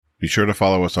Be sure to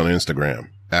follow us on Instagram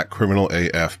at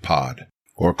CriminalAFPod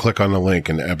or click on the link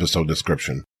in the episode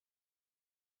description.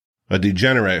 A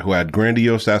degenerate who had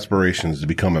grandiose aspirations to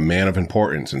become a man of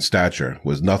importance and stature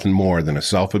was nothing more than a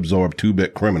self-absorbed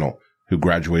two-bit criminal who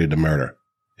graduated to murder.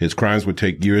 His crimes would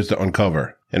take years to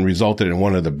uncover and resulted in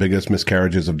one of the biggest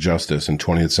miscarriages of justice in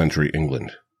 20th century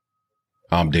England.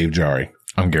 I'm Dave Jari.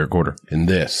 I'm Garrett Corder. And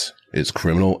this is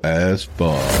Criminal as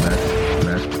Fuck.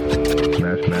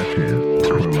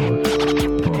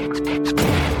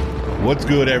 What's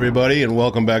good, everybody, and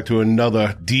welcome back to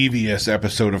another devious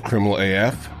episode of Criminal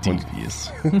AF.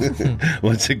 Devious.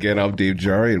 Once again, I'm Dave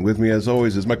Jari, and with me, as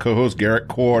always, is my co-host, Garrett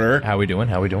Corder. How we doing?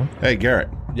 Hey, Garrett.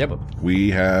 Yep.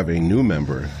 We have a new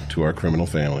member to our criminal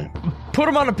family. Put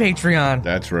him on the Patreon.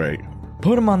 That's right.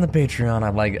 Put him on the Patreon.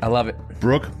 I love it.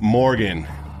 Brooke Morgan.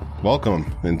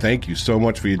 Welcome, and thank you so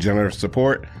much for your generous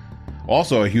support.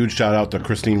 Also, a huge shout out to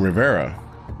Christine Rivera.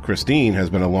 Christine has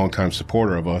been a longtime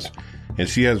supporter of us, and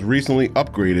she has recently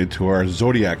upgraded to our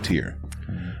Zodiac tier.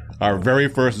 Our very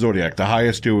first Zodiac, the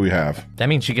highest tier we have. That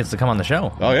means she gets to come on the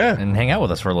show. Oh, yeah. And hang out with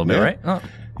us for a little bit, right? Oh.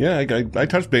 Yeah, I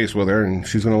touched base with her, and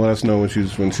she's going to let us know when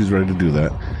she's ready to do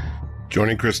that.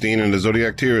 Joining Christine in the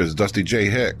Zodiac tier is Dusty J.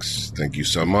 Hicks. Thank you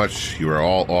so much. You are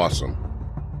all awesome.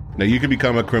 Now, you can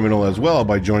become a criminal as well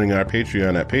by joining our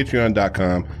Patreon at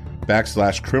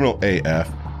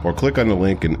patreon.com/criminalaf or click on the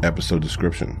link in episode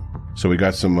description. So we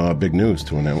got some big news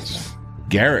to announce.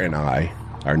 Garrett and I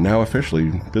are now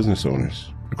officially business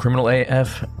owners. Criminal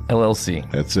AF LLC.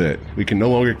 That's it. We can no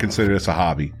longer consider this a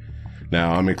hobby.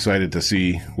 Now, I'm excited to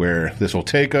see where this will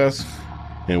take us,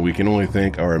 and we can only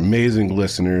thank our amazing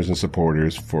listeners and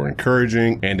supporters for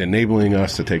encouraging and enabling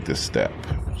us to take this step.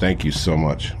 Thank you so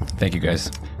much. Thank you, guys.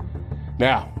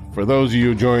 Now, for those of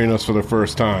you joining us for the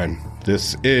first time,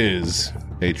 this is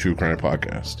a true crime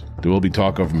podcast. There will be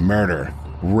talk of murder,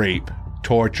 rape,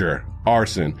 torture,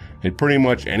 arson, and pretty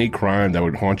much any crime that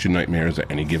would haunt your nightmares at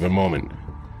any given moment.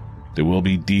 There will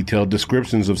be detailed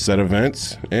descriptions of said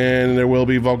events, and there will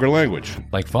be vulgar language.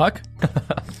 Like fuck?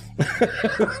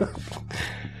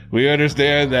 We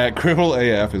understand that Criminal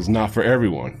AF is not for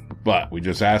everyone, but we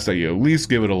just ask that you at least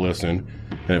give it a listen,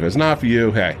 and if it's not for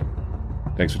you, hey,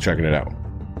 thanks for checking it out.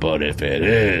 But if it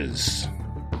is,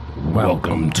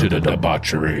 welcome to the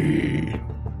debauchery.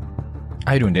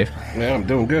 How you doing, Dave? Yeah, I'm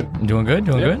doing good. Doing good?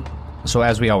 Doing good? So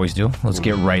as we always do, let's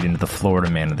get right into the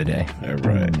Florida Man of the Day. All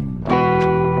right.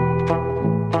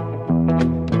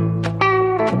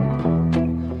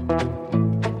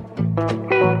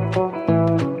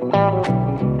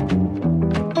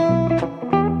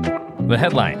 The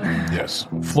headline. Yes.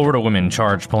 Florida woman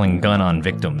charged pulling gun on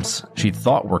victims she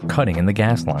thought were cutting in the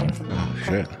gas line.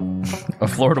 Shit. A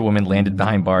Florida woman landed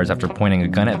behind bars after pointing a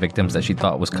gun at victims that she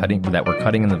thought were cutting in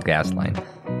the gas line.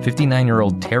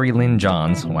 59-year-old Terry Lynn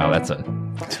Johns. Wow, that's a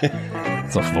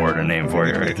Florida name for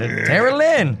you, right? Terry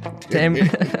Lynn. Terry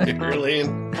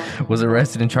Lynn was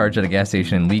arrested and charged at a gas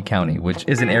station in Lee County, which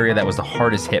is an area that was the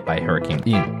hardest hit by Hurricane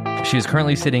Ian. She is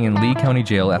currently sitting in Lee County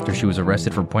Jail after she was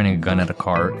arrested for pointing a gun at a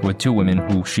car with two women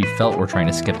who she felt were trying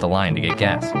to skip the line to get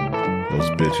gas.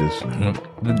 Those bitches.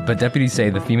 But deputies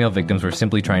say the female victims were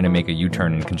simply trying to make a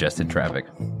U-turn in congested traffic.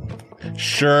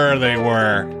 Sure they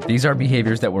were. These are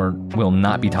behaviors that will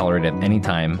not be tolerated at any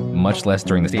time, much less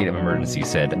during the state of emergency,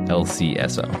 said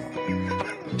LCSO.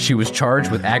 She was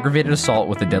charged with aggravated assault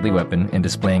with a deadly weapon and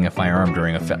displaying a firearm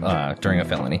during a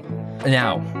felony.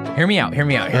 Now, hear me out.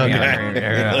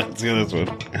 Let's hear this one.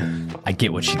 I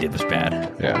get what she did was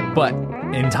bad. Yeah. But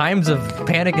in times of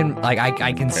panic and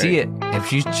I can see it. If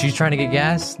she's trying to get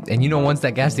gas, and once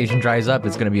that gas station dries up,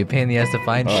 it's going to be a pain in the ass to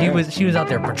find. She was out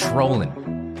there patrolling.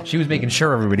 She was making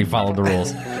sure everybody followed the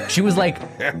rules. She was like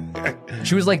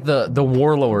the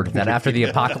warlord that after the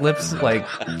apocalypse,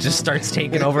 just starts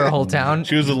taking over a whole town.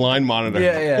 She was a line monitor.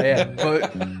 Yeah.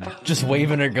 But just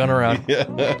waving her gun around. Yeah.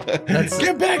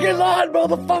 Get back in line,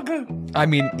 motherfucker! I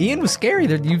mean, Ian was scary.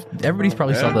 Everybody's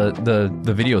probably saw the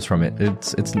videos from it.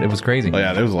 It was crazy. Oh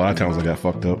yeah, there was a lot of towns that got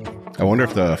fucked up. I wonder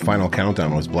if the final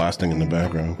countdown was blasting in the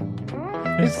background.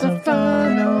 It's the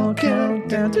final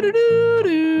countdown.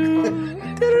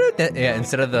 Yeah,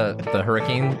 instead of the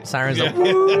hurricane sirens,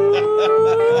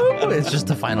 it's just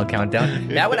the final countdown.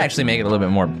 That would actually make it a little bit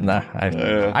more.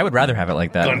 I would rather have it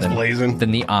like that. Guns blazing.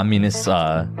 Than the ominous.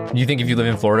 You think if you live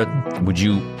in Florida, would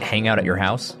you hang out at your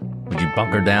house? Would you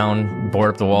bunker down,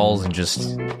 board up the walls, and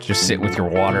just sit with your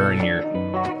water and your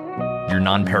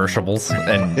non-perishables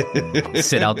and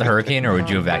sit out the hurricane, or would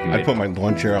you evacuate? I'd put my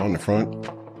lawn chair out in the front.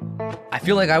 I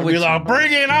feel like I would be like,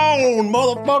 bring it on,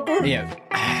 motherfucker. Yeah,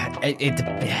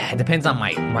 it depends on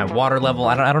my water level.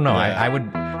 I don't know. Yeah. I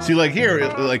would. See, like here,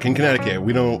 like in Connecticut,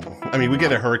 we don't. I mean, we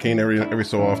get a hurricane every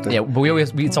so often. Yeah, but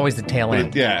it's always the tail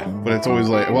end. But it's always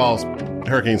like, well,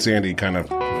 Hurricane Sandy kind of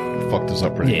fucked us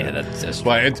up pretty good. That's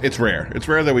But it's rare. It's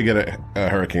rare that we get a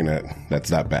hurricane that's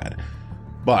that bad.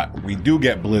 But we do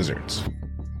get blizzards.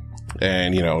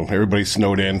 And, everybody's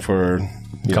snowed in for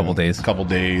a couple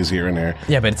days here and there.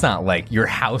 Yeah, but it's not like your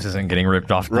house isn't getting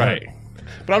ripped off. Right.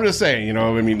 But I'm just saying,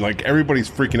 I mean, like, everybody's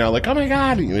freaking out, like, oh my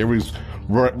God. Everybody's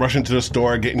rushing to the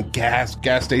store, getting gas.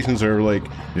 Gas stations are, like,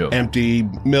 empty.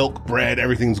 Milk, bread,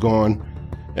 everything's gone.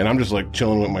 And I'm just, like,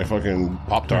 chilling with my fucking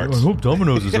Pop-Tarts. I hope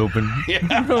Domino's is open.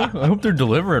 I hope they're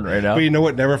delivering right now. But you know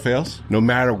what never fails? No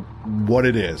matter what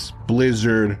it is,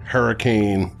 blizzard,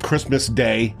 hurricane, Christmas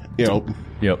Day,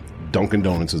 Yep. Dunkin'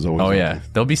 Donuts is always. Oh yeah,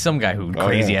 there'll be some guy who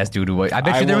crazy ass dude who. I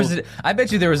bet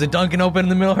you there was a Dunkin' open in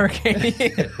the middle of hurricane.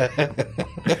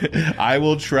 I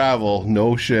will travel,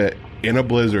 no shit, in a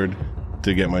blizzard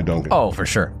to get my Dunkin'. Oh, for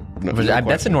sure. No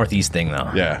that's a Northeast thing,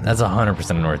 though. Yeah, that's 100%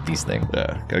 a Northeast thing.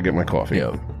 Yeah, gotta get my coffee.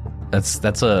 Yeah,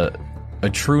 that's a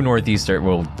true Northeaster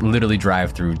will literally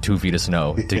drive through 2 feet of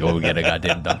snow to go get a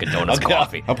goddamn Dunkin' Donuts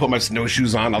coffee. I'll put my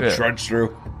snowshoes on. I'll trudge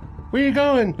through. Where you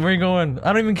going? Where you going?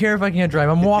 I don't even care if I can't drive.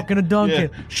 I'm walking to Dunkin'.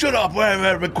 Yeah. Shut up! I haven't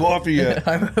had my coffee yet.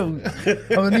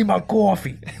 I need my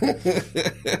coffee.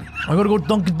 I gotta go to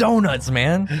Dunkin' Donuts,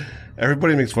 man.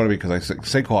 Everybody makes fun of me because I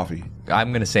say coffee.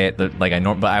 I'm gonna say it like I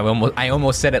know, but I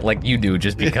almost said it like you do,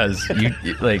 just because you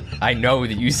like I know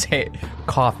that you say it.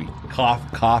 Coffee.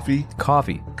 Coffee.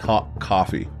 Coffee.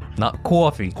 Coffee. Not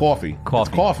coffee. Coffee. It's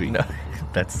coffee. No,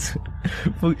 that's.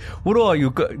 What are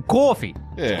you? Coffee.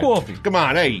 Yeah. It's coffee. Come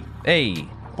on, hey.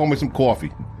 Pour me some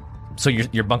coffee. So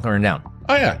you're bunkering down?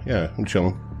 Oh yeah, I'm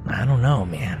chilling. I don't know,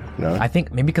 man. No? I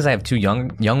think maybe because I have 2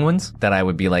 young ones that I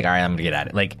would be like, all right, I'm gonna get at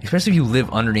it. Like, especially if you live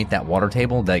underneath that water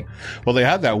table. Like, well, they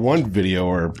had that one video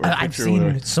or I've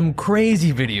seen some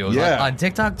crazy videos on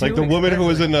TikTok too. Like the woman who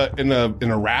was in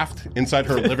a raft inside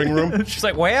her living room. She's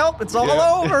like, well, it's all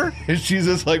over. She's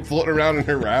just like floating around in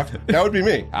her raft. That would be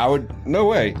me. I would. No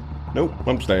way. Nope.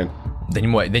 I'm staying.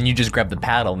 Then what? Then you just grab the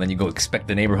paddle and then you go inspect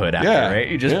the neighborhood after, right?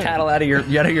 You just paddle out of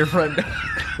your front.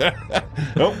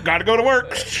 Nope, gotta go to work.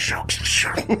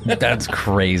 That's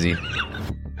crazy.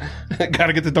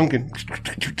 Gotta get the Dunkin'.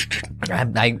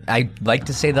 I like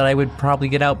to say that I would probably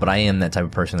get out, but I am that type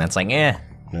of person that's like, Yeah.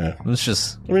 Let's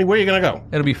just. I mean, where are you gonna go?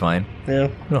 It'll be fine. Yeah.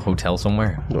 A hotel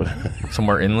somewhere.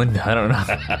 Somewhere inland. I don't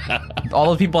know. All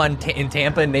the people in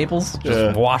Tampa and Naples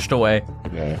just washed away.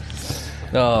 Yeah.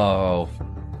 Oh.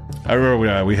 I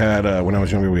remember we had, when I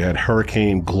was younger, we had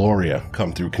Hurricane Gloria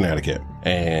come through Connecticut.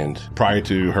 And prior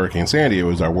to Hurricane Sandy, it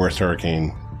was our worst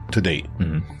hurricane to date.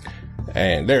 Mm-hmm.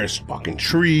 And there's fucking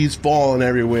trees falling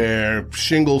everywhere,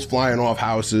 shingles flying off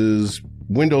houses,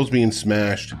 windows being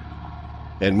smashed.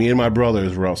 And me and my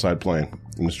brothers were outside playing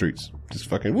in the streets. Just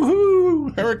fucking,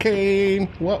 woohoo, hurricane,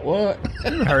 what?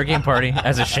 Hurricane party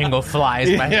as a shingle flies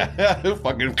by. Yeah,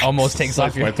 fucking almost takes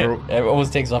off your throat. It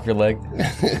almost takes off your leg.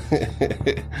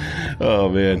 Oh,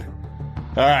 man.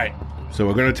 All right, so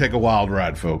we're going to take a wild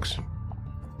ride, folks.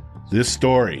 This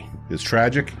story is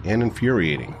tragic and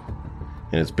infuriating,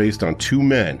 and it's based on 2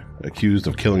 men accused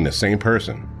of killing the same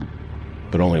person,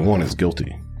 but only one is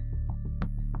guilty.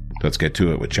 Let's get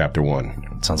to it with Chapter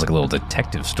 1. Sounds like a little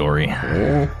detective story.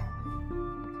 Yeah.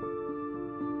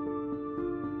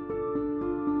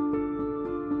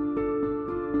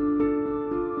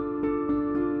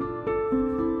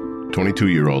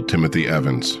 22-year-old Timothy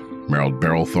Evans married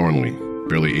Beryl Thornley,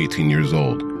 barely 18 years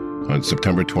old, on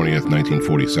September 20th,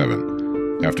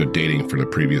 1947, after dating for the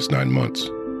previous 9 months.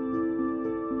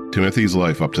 Timothy's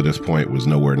life up to this point was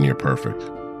nowhere near perfect.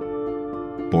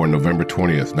 Born November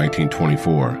 20th,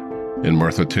 1924, in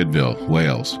Merthyr Tydfil,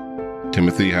 Wales,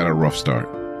 Timothy had a rough start.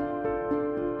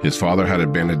 His father had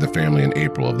abandoned the family in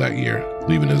April of that year,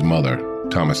 leaving his mother,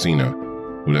 Thomasina,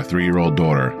 with a 3-year-old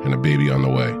daughter and a baby on the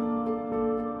way.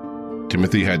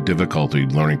 Timothy had difficulty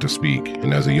learning to speak,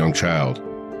 and as a young child,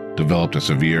 developed a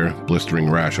severe, blistering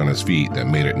rash on his feet that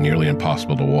made it nearly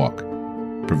impossible to walk,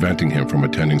 preventing him from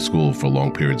attending school for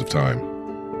long periods of time.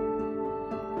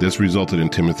 This resulted in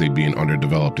Timothy being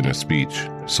underdeveloped in his speech,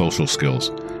 social skills,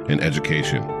 and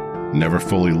education, never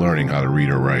fully learning how to read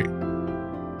or write.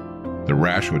 The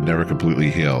rash would never completely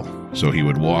heal, so he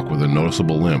would walk with a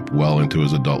noticeable limp well into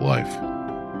his adult life.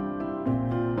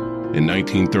 In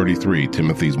 1933,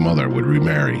 Timothy's mother would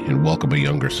remarry and welcome a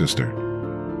younger sister.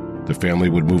 The family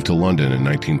would move to London in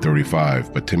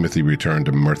 1935, but Timothy returned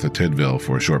to Merthyr Tydfil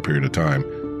for a short period of time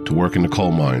to work in the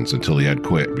coal mines until he had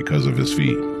quit because of his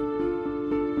feet.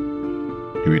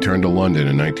 He returned to London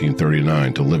in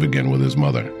 1939 to live again with his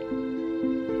mother.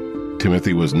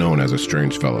 Timothy was known as a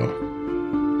strange fellow.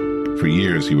 For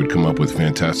years, he would come up with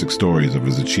fantastic stories of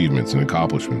his achievements and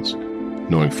accomplishments,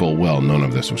 knowing full well none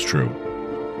of this was true,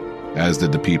 as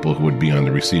did the people who would be on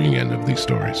the receiving end of these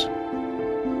stories.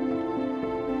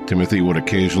 Timothy would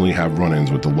occasionally have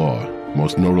run-ins with the law,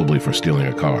 most notably for stealing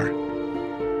a car.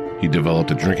 He developed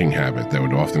a drinking habit that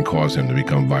would often cause him to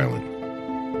become violent.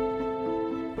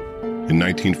 In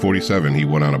 1947, he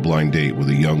went on a blind date with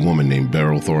a young woman named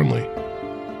Beryl Thornley.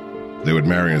 They would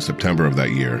marry in September of that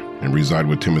year and reside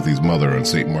with Timothy's mother on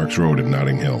St. Mark's Road in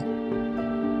Notting Hill.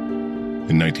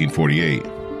 In 1948,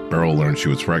 Beryl learned she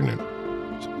was pregnant,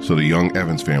 so the young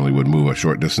Evans family would move a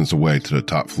short distance away to the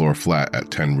top floor flat at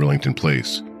 10 Rillington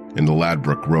Place in the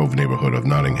Ladbroke Grove neighborhood of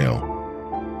Notting Hill.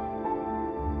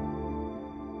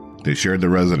 They shared the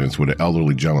residence with an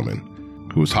elderly gentleman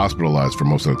who was hospitalized for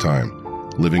most of the time,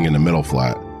 living in the middle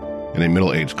flat, and a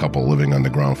middle-aged couple living on the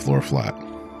ground floor flat.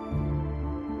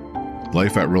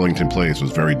 Life at Rillington Place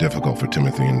was very difficult for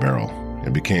Timothy and Beryl.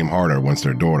 It became harder once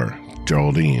their daughter,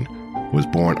 Geraldine, was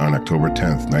born on October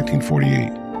 10,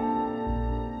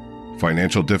 1948.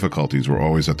 Financial difficulties were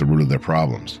always at the root of their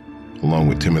problems, along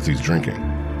with Timothy's drinking,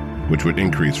 which would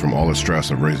increase from all the stress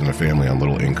of raising a family on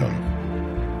little income.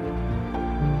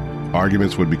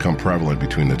 Arguments would become prevalent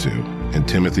between the two, and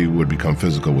Timothy would become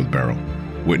physical with Beryl,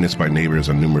 witnessed by neighbors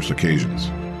on numerous occasions.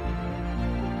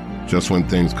 Just when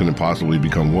things couldn't possibly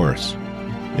become worse,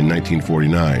 in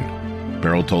 1949,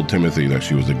 Beryl told Timothy that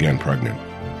she was again pregnant.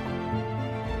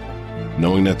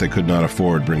 Knowing that they could not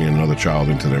afford bringing another child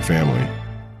into their family,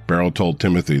 Beryl told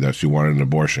Timothy that she wanted an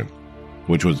abortion,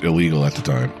 which was illegal at the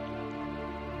time.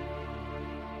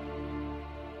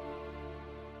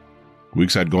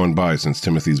 Weeks had gone by since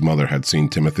Timothy's mother had seen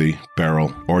Timothy,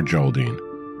 Beryl, or Geraldine.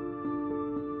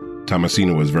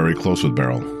 Thomasina was very close with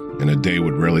Beryl, and a day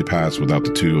would rarely pass without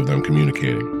the two of them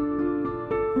communicating.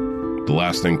 The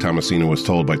last thing Thomasina was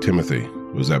told by Timothy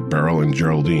was that Beryl and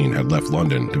Geraldine had left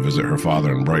London to visit her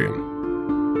father in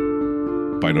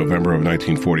Brighton. By November of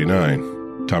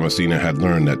 1949, Thomasina had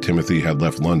learned that Timothy had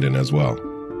left London as well,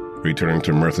 returning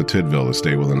to Merthyr Tydfil to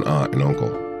stay with an aunt and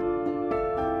uncle.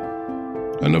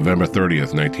 On November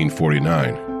 30th,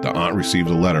 1949, the aunt received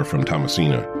a letter from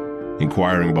Thomasina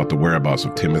inquiring about the whereabouts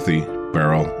of Timothy,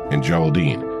 Beryl, and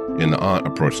Geraldine, and the aunt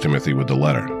approached Timothy with the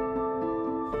letter.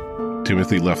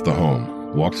 Timothy left the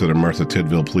home, walked to the Merthyr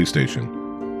Tydfil police station,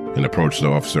 and approached the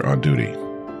officer on duty.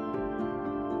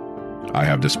 "I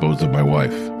have disposed of my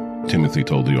wife," Timothy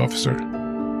told the officer.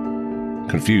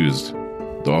 Confused,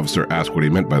 the officer asked what he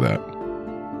meant by that.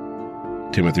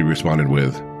 Timothy responded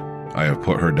with, "I have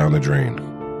put her down the drain."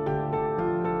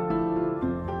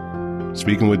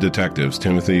 Speaking with detectives,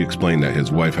 Timothy explained that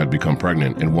his wife had become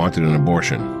pregnant and wanted an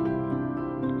abortion.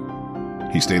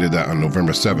 He stated that on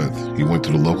November 7th, he went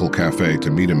to the local cafe to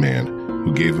meet a man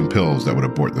who gave him pills that would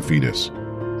abort the fetus,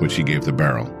 which he gave to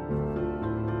Beryl.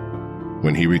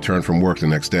 When he returned from work the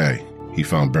next day, he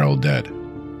found Beryl dead.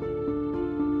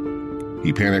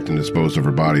 He panicked and disposed of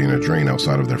her body in a drain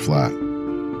outside of their flat.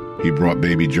 He brought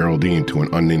baby Geraldine to an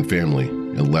unnamed family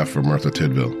and left for Merthyr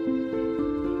Tydfil.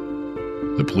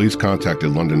 The police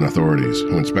contacted London authorities,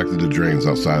 who inspected the drains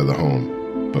outside of the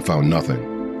home, but found nothing,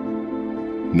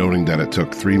 noting that it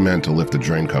took 3 men to lift the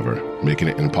drain cover, making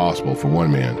it impossible for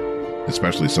one man,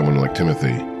 especially someone like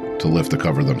Timothy, to lift the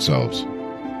cover themselves.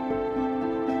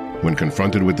 When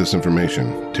confronted with this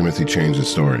information, Timothy changed his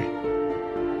story.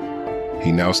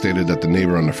 He now stated that the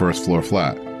neighbor on the first floor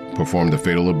flat performed a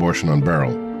fatal abortion on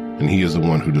Beryl, and he is the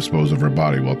one who disposed of her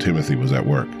body while Timothy was at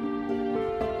work.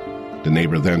 The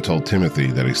neighbor then told Timothy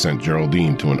that he sent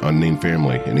Geraldine to an unnamed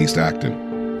family in East Acton,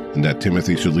 and that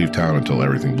Timothy should leave town until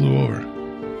everything blew over.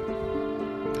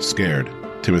 Scared,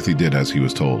 Timothy did as he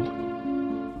was told.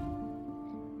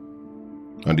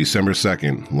 On December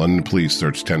 2nd, London police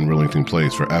searched 10 Rillington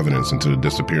Place for evidence into the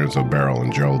disappearance of Beryl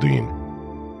and Geraldine.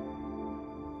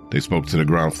 They spoke to the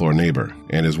ground floor neighbor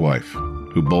and his wife,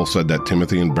 who both said that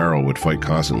Timothy and Beryl would fight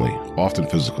constantly, often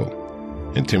physical,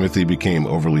 and Timothy became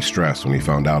overly stressed when he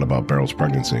found out about Beryl's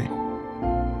pregnancy.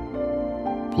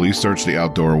 Police searched the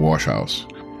outdoor wash house,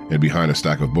 and behind a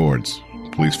stack of boards,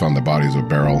 police found the bodies of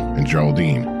Beryl and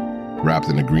Geraldine wrapped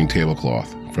in a green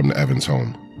tablecloth from the Evans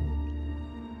home.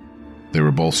 They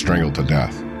were both strangled to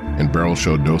death, and Beryl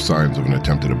showed no signs of an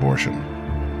attempted abortion.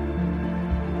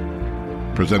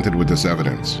 Presented with this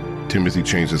evidence, Timothy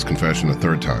changed his confession a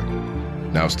third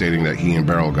time, now stating that he and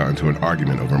Beryl got into an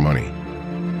argument over money.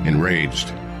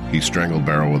 Enraged, he strangled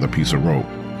Beryl with a piece of rope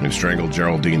and strangled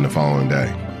Geraldine the following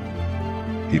day.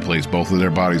 He placed both of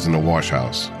their bodies in the wash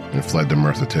house and fled to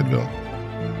Merthyr Tydfil.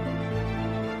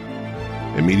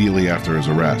 Immediately after his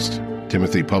arrest,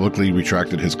 Timothy publicly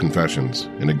retracted his confessions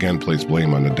and again placed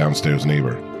blame on the downstairs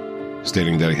neighbor,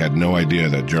 stating that he had no idea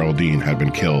that Geraldine had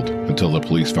been killed until the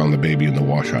police found the baby in the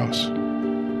wash house.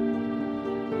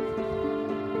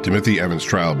 Timothy Evans'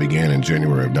 trial began in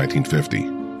January of 1950.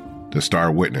 The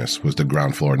star witness was the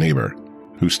ground floor neighbor,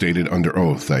 who stated under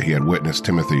oath that he had witnessed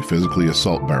Timothy physically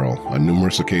assault Beryl on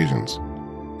numerous occasions,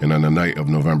 and on the night of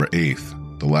November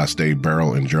 8th, the last day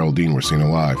Beryl and Geraldine were seen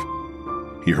alive,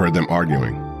 he heard them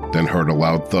arguing, then heard a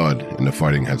loud thud and the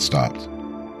fighting had stopped.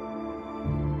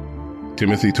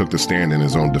 Timothy took the stand in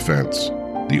his own defense,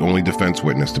 the only defense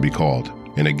witness to be called,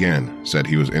 and again said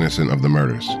he was innocent of the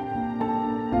murders.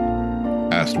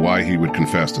 Asked why he would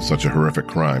confess to such a horrific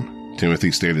crime,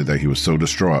 Timothy stated that he was so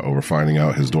distraught over finding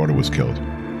out his daughter was killed,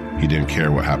 he didn't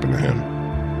care what happened to him.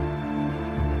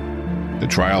 The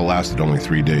trial lasted only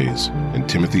 3 days, and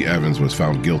Timothy Evans was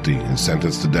found guilty and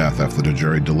sentenced to death after the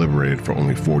jury deliberated for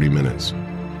only 40 minutes.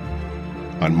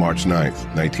 On March 9th,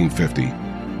 1950,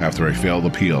 after a failed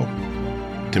appeal,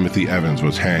 Timothy Evans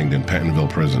was hanged in Pentonville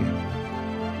Prison.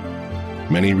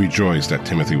 Many rejoiced that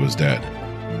Timothy was dead,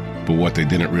 but what they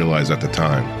didn't realize at the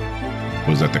time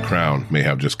was that the Crown may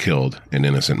have just killed an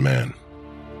innocent man.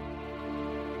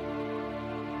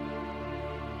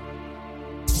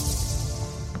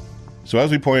 So as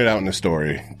we pointed out in the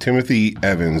story, Timothy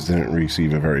Evans didn't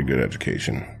receive a very good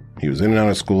education. He was in and out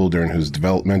of school during his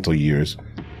developmental years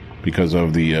because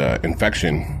of the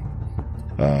infection.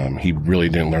 He really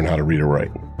didn't learn how to read or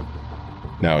write.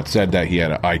 Now, it's said that he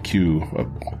had an IQ of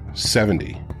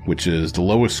 70, which is the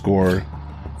lowest score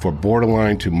for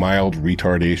borderline to mild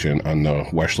retardation on the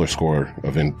Wechsler score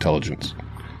of intelligence.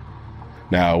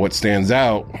 Now, what stands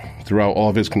out throughout all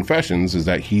of his confessions is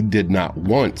that he did not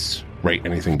once write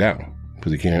anything down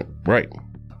because he can't write.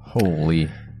 Holy.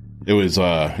 It was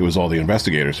all the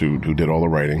investigators who did all the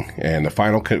writing, and the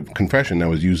final confession that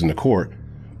was used in the court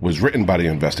was written by the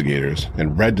investigators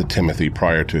and read to Timothy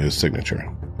prior to his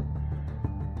signature.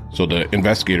 So the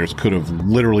investigators could have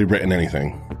literally written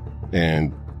anything,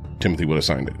 and Timothy would have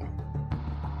signed it.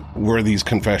 Were these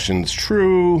confessions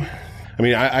true? I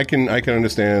mean, I can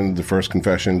understand the first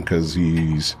confession because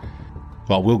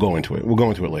we'll go into it. We'll go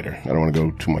into it later. I don't want to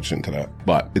go too much into that.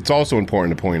 But it's also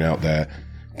important to point out that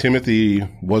Timothy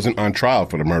wasn't on trial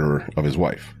for the murder of his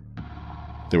wife.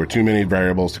 There were too many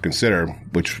variables to consider,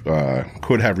 which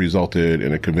could have resulted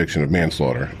in a conviction of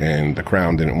manslaughter, and the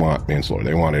Crown didn't want manslaughter.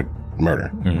 They wanted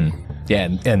murder. Mm-hmm. Yeah,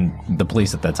 and the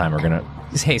police at that time are gonna,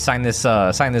 hey, sign this.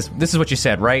 This is what you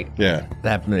said, right? Yeah.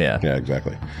 Yeah,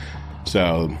 exactly.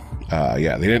 So,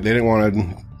 they didn't want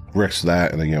to risk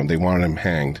that, and they wanted him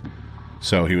hanged.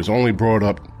 So he was only brought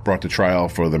to trial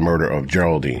for the murder of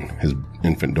Geraldine, his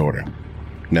infant daughter.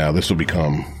 Now, this will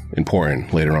become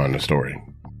important later on in the story.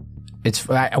 It's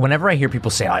whenever I hear people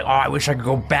say, like, "Oh, I wish I could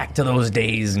go back to those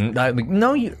days," and I'm like,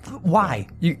 no, why?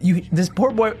 This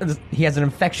poor boy, he has an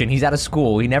infection. He's out of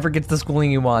school. He never gets the schooling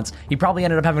he wants. He probably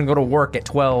ended up having to go to work at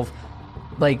 12.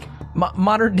 Like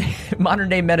modern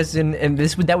day medicine, and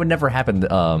that would never happen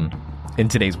in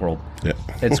today's world. Yeah,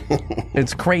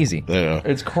 it's crazy. Yeah.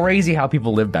 It's crazy how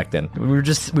people lived back then. We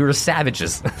were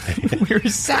savages. We were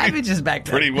savages back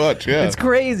then. Pretty much, yeah. It's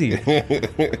crazy.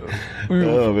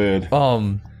 Oh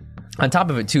man. On top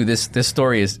of it, too, this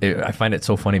story is, I find it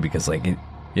so funny because, like,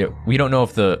 we don't know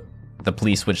if the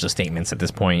police switched the statements at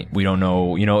this point. We don't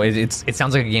know, it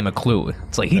sounds like a game of Clue.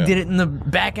 It's like he did it in the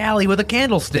back alley with a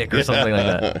candlestick or something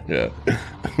like that.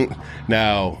 Yeah.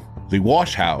 Now, the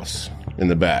wash house in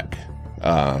the back,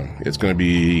 it's going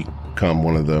to become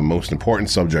one of the most important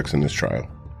subjects in this trial.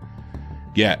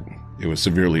 Yet, it was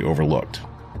severely overlooked.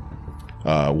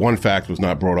 One fact was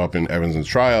not brought up in Evans'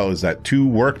 trial is that 2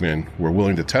 workmen were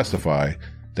willing to testify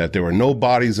that there were no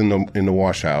bodies in the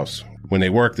wash house when they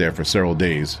worked there for several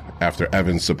days after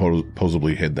Evans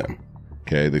supposedly hid them.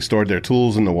 Okay, they stored their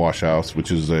tools in the wash house, which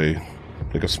is a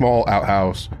small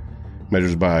outhouse,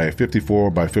 measures by 54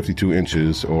 by 52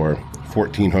 inches or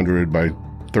 1400 by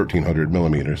 1300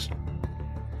 millimeters.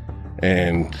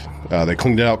 And they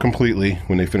cleaned it out completely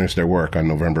when they finished their work on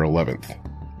November 11th.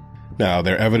 Now,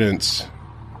 their evidence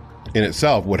in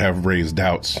itself would have raised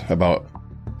doubts about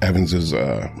Evans's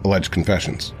alleged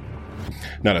confessions.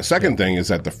 Now, the second thing is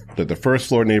that the first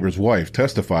floor neighbor's wife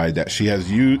testified that she had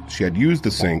used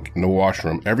the sink in the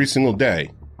washroom every single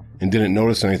day and didn't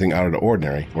notice anything out of the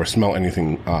ordinary or smell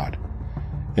anything odd.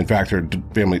 In fact,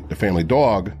 the family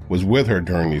dog was with her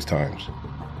during these times,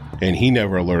 and he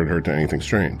never alerted her to anything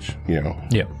strange. Yeah.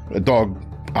 A dog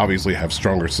obviously has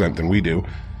stronger scent than we do.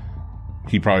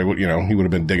 He probably would, he would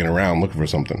have been digging around looking for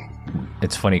something.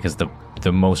 It's funny because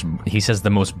he says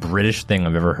the most British thing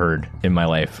I've ever heard in my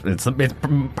life. It's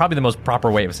probably the most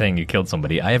proper way of saying you killed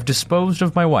somebody. I have disposed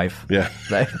of my wife. Yeah.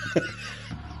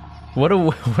 What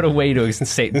a way to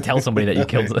tell somebody that you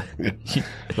killed.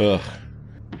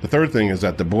 The third thing is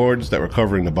that the boards that were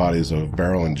covering the bodies of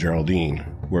Beryl and Geraldine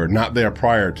were not there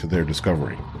prior to their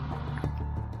discovery.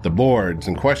 The boards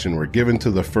in question were given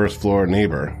to the first floor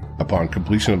neighbor upon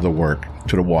completion of the work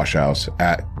to the wash house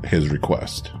at his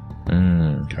request.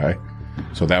 Okay?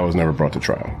 So that was never brought to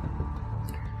trial.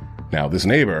 Now, this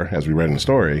neighbor, as we read in the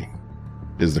story,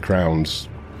 is the Crown's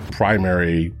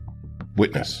primary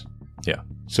witness. Yeah.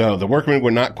 So the workmen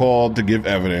were not called to give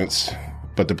evidence,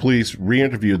 but the police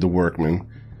re-interviewed the workmen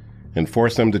and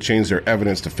forced them to change their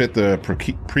evidence to fit the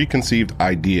preconceived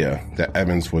idea that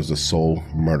Evans was the sole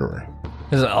murderer.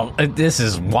 This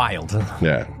is wild.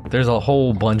 Yeah. There's a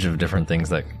whole bunch of different things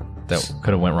that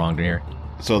could have went wrong here.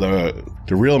 So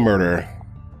the real murderer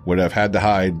would have had to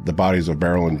hide the bodies of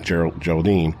Beryl and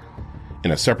Geraldine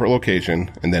in a separate location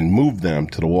and then move them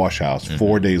to the wash house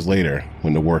 4 days later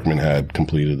when the workmen had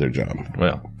completed their job.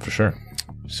 Well, for sure.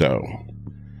 So,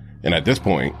 and at this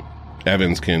point,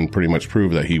 Evans can pretty much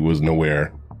prove that he was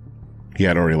nowhere. He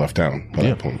had already left town by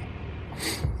that point.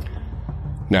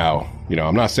 Now,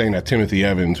 I'm not saying that Timothy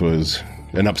Evans was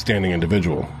an upstanding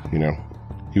individual.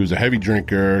 He was a heavy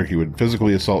drinker. He would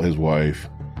physically assault his wife.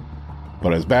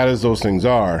 But as bad as those things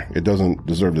are, it doesn't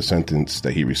deserve the sentence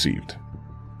that he received.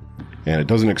 And it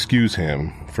doesn't excuse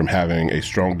him from having a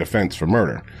strong defense for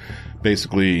murder.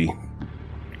 Basically,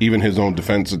 even his own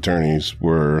defense attorneys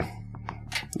were,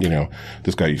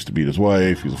 this guy used to beat his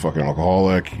wife. He's a fucking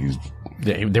alcoholic.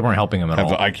 They weren't helping him at all.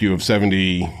 Have an IQ of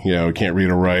 70. He can't read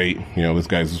or write. This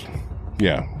guy's,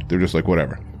 they're just like,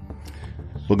 whatever.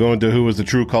 We'll go into who was the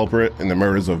true culprit in the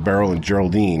murders of Beryl and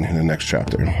Geraldine in the next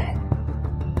chapter.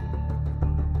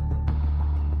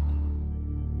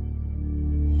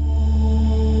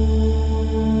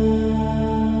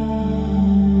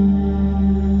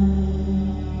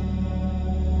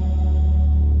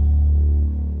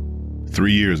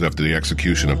 Three years after the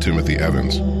execution of Timothy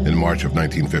Evans, in March of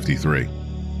 1953,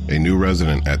 a new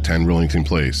resident at 10 Rillington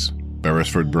Place,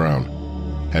 Beresford Brown,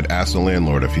 had asked the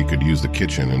landlord if he could use the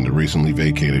kitchen in the recently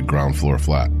vacated ground floor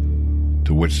flat,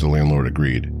 to which the landlord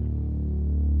agreed.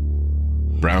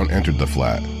 Brown entered the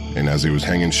flat, and as he was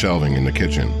hanging shelving in the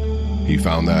kitchen, he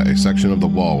found that a section of the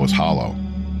wall was hollow,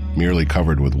 merely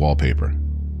covered with wallpaper.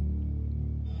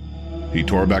 He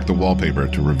tore back the wallpaper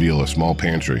to reveal a small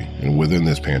pantry, and within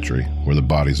this pantry were the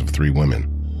bodies of 3 women.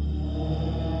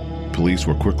 Police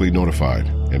were quickly notified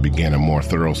and began a more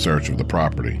thorough search of the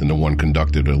property than the one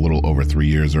conducted a little over 3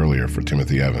 years earlier for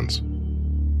Timothy Evans.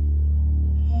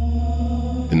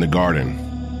 In the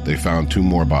garden, they found 2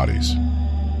 more bodies.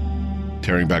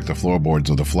 Tearing back the floorboards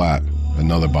of the flat,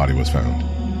 another body was found.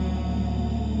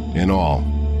 In all,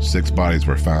 6 bodies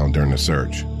were found during the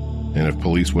search. And if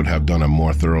police would have done a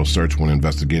more thorough search when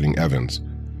investigating Evans,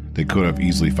 they could have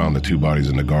easily found the 2 bodies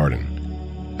in the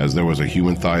garden, as there was a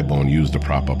human thigh bone used to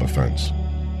prop up a fence.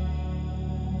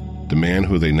 The man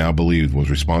who they now believed was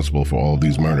responsible for all of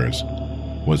these murders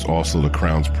was also the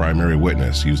Crown's primary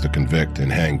witness used to convict and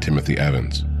hang Timothy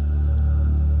Evans,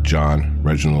 John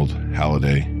Reginald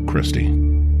Halliday Christie.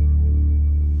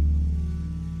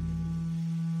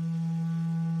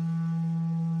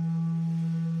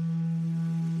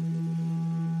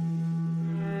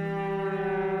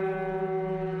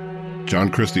 John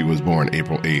Christie was born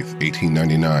April 8,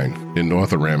 1899, in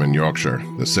Northampton, in Yorkshire,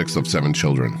 the 6th of 7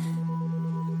 children.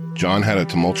 John had a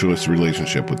tumultuous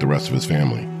relationship with the rest of his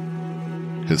family.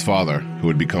 His father, who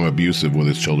had become abusive with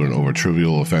his children over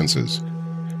trivial offenses,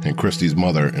 and Christie's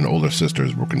mother and older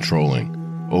sisters were controlling,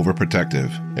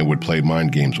 overprotective, and would play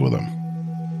mind games with him.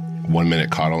 1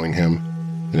 minute coddling him,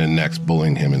 and the next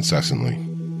bullying him incessantly.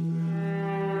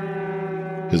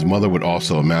 His mother would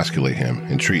also emasculate him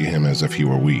and treat him as if he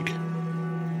were weak.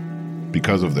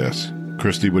 Because of this,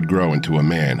 Christie would grow into a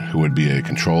man who would be a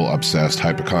control-obsessed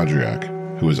hypochondriac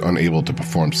who was unable to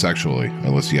perform sexually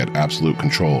unless he had absolute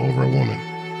control over a woman.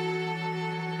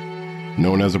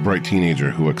 Known as a bright teenager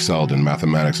who excelled in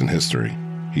mathematics and history,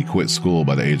 he quit school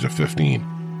by the age of 15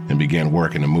 and began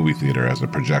work in a movie theater as a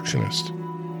projectionist.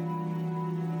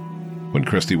 When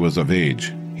Christie was of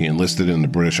age, he enlisted in the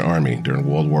British Army during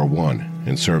World War I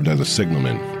and served as a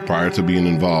signalman prior to being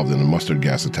involved in a mustard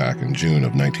gas attack in June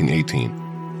of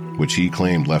 1918, which he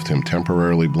claimed left him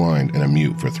temporarily blind and a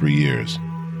mute for 3 years,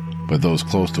 but those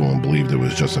close to him believed it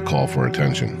was just a call for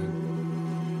attention.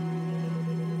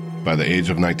 By the age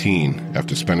of 19,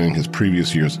 after spending his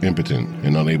previous years impotent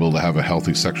and unable to have a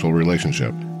healthy sexual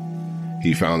relationship,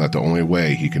 he found that the only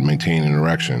way he could maintain an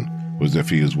erection was if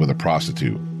he was with a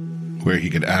prostitute, where he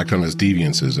could act on his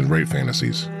deviances and rape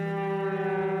fantasies.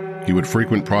 He would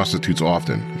frequent prostitutes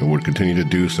often and would continue to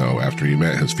do so after he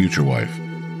met his future wife,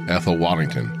 Ethel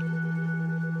Waddington.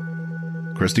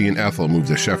 Christy and Ethel moved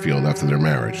to Sheffield after their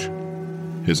marriage.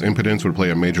 His impotence would play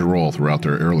a major role throughout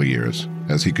their early years,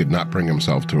 as he could not bring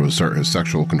himself to assert his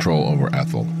sexual control over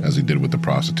Ethel, as he did with the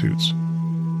prostitutes.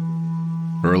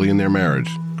 Early in their marriage,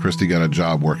 Christy got a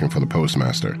job working for the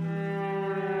postmaster.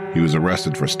 He was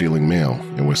arrested for stealing mail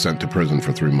and was sent to prison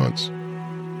for 3 months.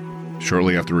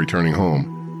 Shortly after returning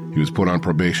home, he was put on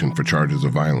probation for charges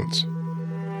of violence.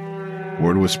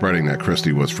 Word was spreading that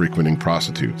Christy was frequenting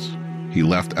prostitutes. He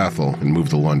left Ethel and moved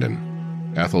to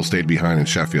London. Ethel stayed behind in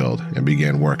Sheffield and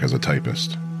began work as a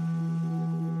typist.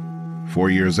 4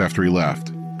 years after he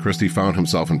left, Christy found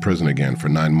himself in prison again for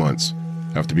 9 months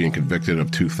after being convicted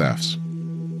of 2 thefts.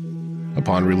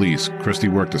 Upon release, Christy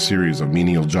worked a series of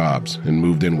menial jobs and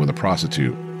moved in with a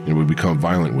prostitute and would become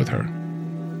violent with her.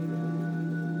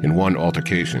 In one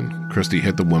altercation, Christy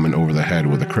hit the woman over the head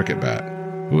with a cricket bat,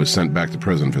 who was sent back to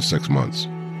prison for 6 months.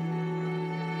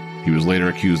 He was later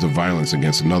accused of violence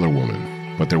against another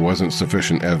woman, but there wasn't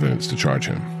sufficient evidence to charge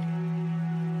him.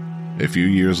 A few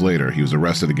years later, he was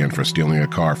arrested again for stealing a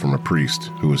car from a priest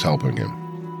who was helping him.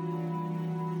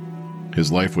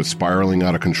 His life was spiraling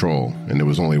out of control, and there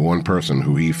was only one person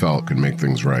who he felt could make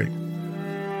things right.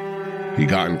 He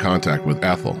got in contact with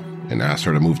Ethel and asked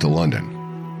her to move to London.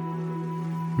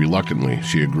 Reluctantly,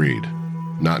 she agreed,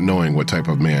 not knowing what type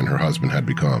of man her husband had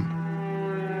become.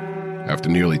 After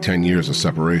nearly 10 years of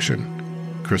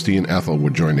separation, Christy and Ethel were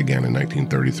joined again in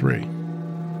 1933.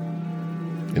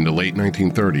 In the late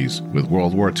 1930s, with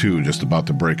World War II just about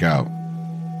to break out,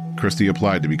 Christy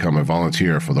applied to become a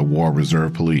volunteer for the War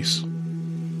Reserve Police.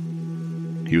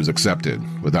 He was accepted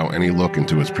without any look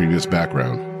into his previous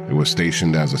background and was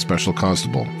stationed as a special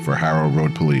constable for Harrow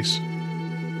Road Police.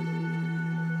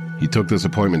 He took this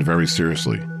appointment very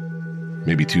seriously,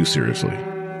 maybe too seriously,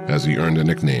 as he earned a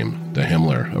nickname, the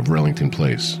Himmler of Rillington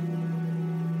Place.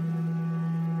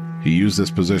 He used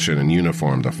this position and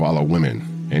uniform to follow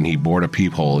women, and he bored a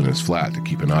peephole in his flat to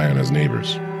keep an eye on his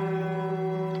neighbors.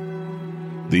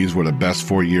 These were the best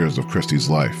 4 years of Christy's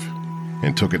life,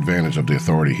 and took advantage of the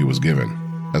authority he was given,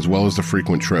 as well as the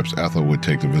frequent trips Ethel would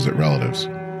take to visit relatives.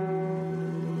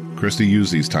 Christy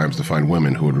used these times to find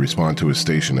women who would respond to his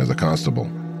station as a constable,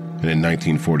 and in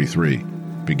 1943,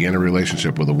 began a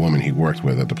relationship with a woman he worked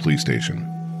with at the police station.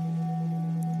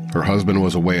 Her husband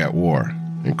was away at war,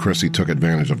 and Christy took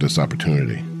advantage of this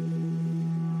opportunity.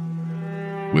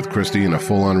 With Christy in a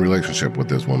full-on relationship with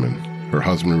this woman, her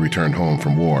husband returned home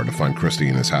from war to find Christy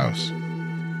in his house.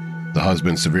 The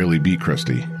husband severely beat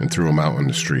Christy and threw him out on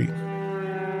the street.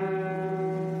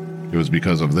 It was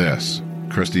because of this,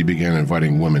 Christy began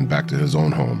inviting women back to his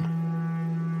own home.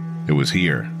 It was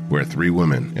here where 3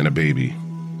 women and a baby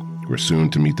were soon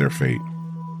to meet their fate.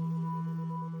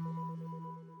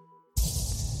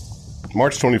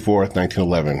 March 24th,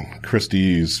 1911,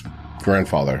 Christy's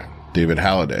grandfather, David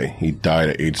Halliday, he died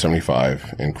at age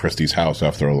 75 in Christy's house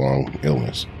after a long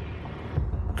illness.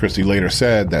 Christy later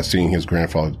said that seeing his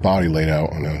grandfather's body laid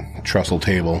out on a trestle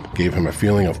table gave him a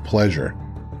feeling of pleasure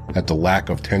at the lack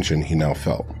of tension he now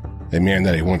felt. A man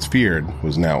that he once feared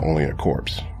was now only a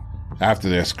corpse. After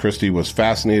this, Christy was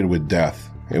fascinated with death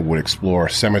and would explore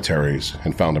cemeteries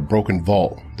and found a broken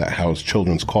vault that housed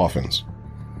children's coffins.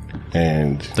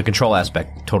 And the control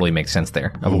aspect totally makes sense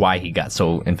there of why he got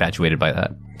so infatuated by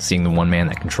that. Seeing the one man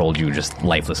that controlled you just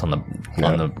lifeless on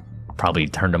the probably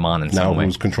turned him on in some way. Now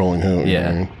who's controlling who?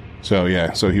 Yeah.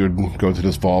 Right? So he would go to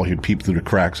this vault, he'd peep through the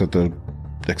cracks at the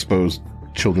exposed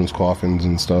children's coffins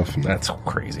and stuff. That's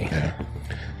crazy. Yeah.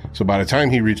 So by the time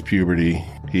he reached puberty,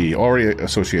 he already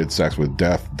associated sex with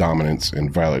death, dominance,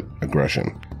 and violent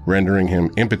aggression, rendering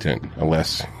him impotent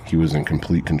unless he was in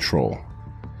complete control.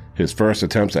 His first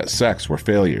attempts at sex were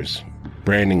failures,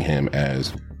 branding him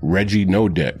as Reggie No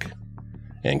Dick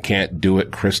and Can't Do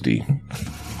It Christy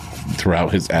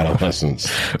throughout his adolescence.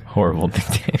 Horrible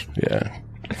nickname. Yeah.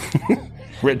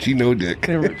 Reggie No Dick.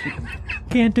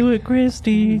 Can't do it,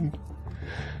 Christy.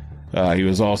 He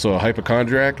was also a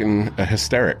hypochondriac and a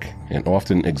hysteric, and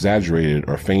often exaggerated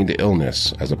or feigned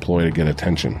illness as a ploy to get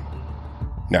attention.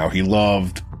 Now, he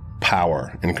loved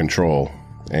power and control,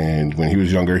 and when he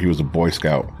was younger, he was a Boy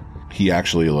Scout. He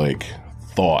actually,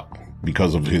 thought,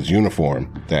 because of his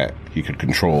uniform, that he could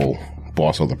control,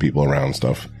 boss other people around and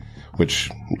stuff, which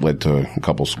led to a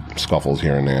couple scuffles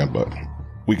here and there, but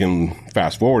we can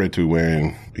fast forward it to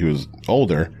when he was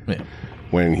older. Yeah.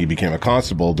 When he became a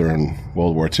constable during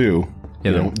World War II.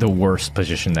 Yeah, the worst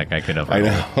position that guy could ever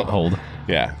hold.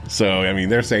 Yeah. So,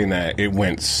 they're saying that it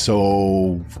went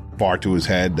so far to his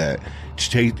head that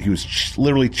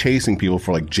literally chasing people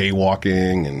for like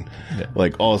jaywalking and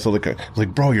like all this other kind.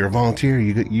 Like, bro, you're a volunteer.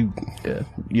 You know what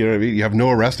I mean? You have no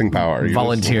arresting power.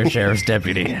 Volunteer sheriff's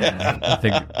deputy. I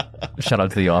think, shout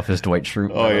out to The Office, Dwight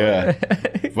Schrute. Oh yeah.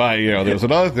 But there's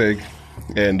another thing,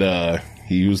 and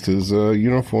he used his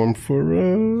uniform for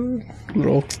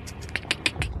little.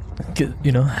 Get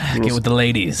with the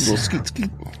ladies. Little skeet.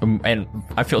 And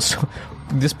I feel so.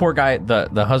 This poor guy,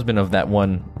 the husband of that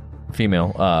one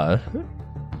female, was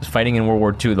fighting in World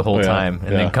War II the whole time,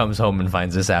 and then comes home and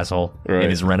finds this asshole in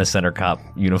his Rent-A-Center cop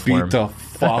uniform. Beat the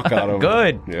fuck out of him.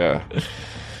 Good. Yeah.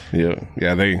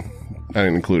 I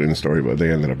didn't include it in the story, but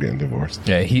they ended up getting divorced.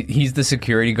 Yeah, he's the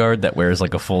security guard that wears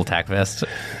like a full tack vest.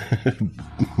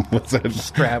 What's that?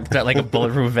 Strapped like a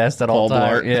bulletproof vest at all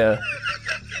times. Yeah.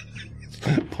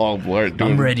 Paul Blart.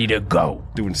 I'm ready to go.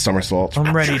 Doing somersaults.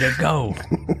 I'm ready to go.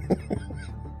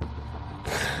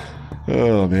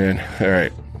 Oh, man. All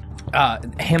right.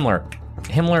 Himmler.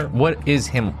 What is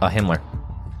Himmler?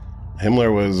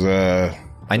 Himmler was...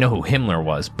 I know who Himmler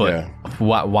was, but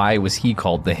why was he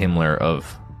called the Himmler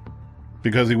of...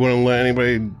 Because he wouldn't let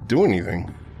anybody do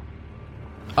anything.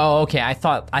 Oh, okay. I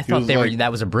thought that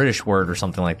was a British word or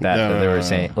something like that. That they were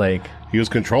saying like he was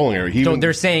controlling her. So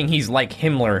they're saying he's like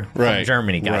Himmler from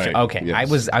Germany. Gotcha. Right. Okay.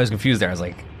 Yes. I was confused there. I was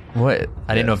like, what?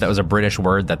 I didn't know if that was a British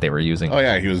word that they were using. Oh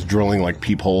yeah, he was drilling like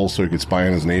peepholes so he could spy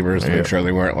on his neighbors to make sure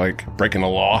they weren't like breaking the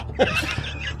law.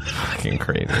 Fucking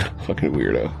crazy. Fucking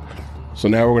weirdo. So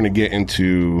now we're going to get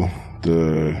into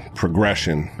the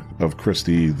progression of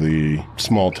Christy, the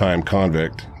small-time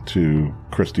convict, to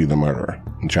Christy the murderer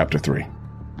in Chapter 3.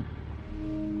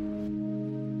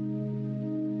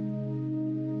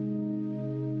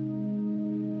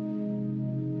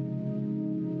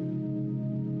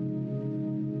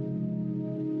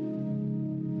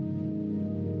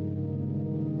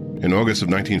 In August of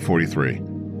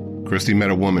 1943, Christy met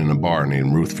a woman in a bar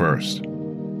named Ruth First.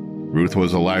 Ruth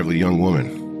was a lively young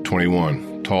woman,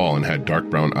 21, tall, and had dark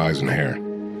brown eyes and hair.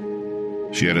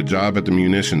 She had a job at the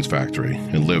munitions factory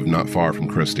and lived not far from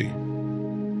Christy.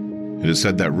 It is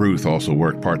said that Ruth also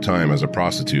worked part-time as a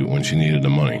prostitute when she needed the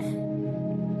money.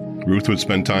 Ruth would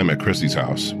spend time at Christy's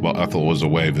house while Ethel was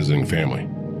away visiting family.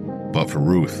 But for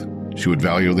Ruth, she would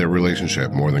value their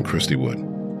relationship more than Christy would.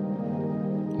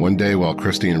 One day while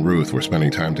Christy and Ruth were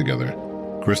spending time together,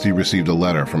 Christy received a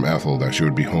letter from Ethel that she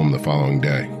would be home the following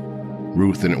day.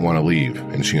 Ruth didn't want to leave,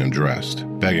 and she undressed,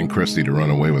 begging Christy to run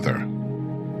away with her.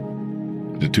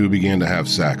 The two began to have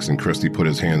sex, and Christy put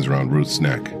his hands around Ruth's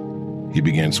neck. He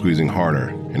began squeezing harder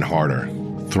and harder,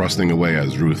 thrusting away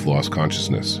as Ruth lost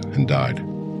consciousness and died.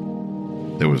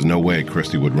 There was no way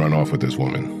Christy would run off with this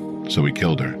woman, so he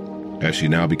killed her, as she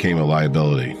now became a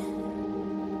liability.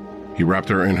 He wrapped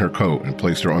her in her coat and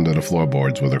placed her under the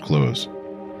floorboards with her clothes.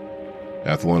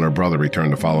 Ethel and her brother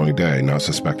returned the following day, not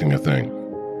suspecting a thing.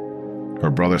 Her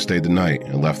brother stayed the night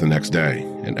and left the next day,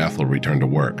 and Ethel returned to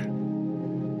work.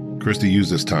 Christy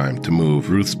used this time to move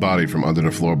Ruth's body from under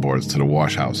the floorboards to the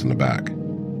wash house in the back.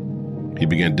 He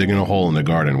began digging a hole in the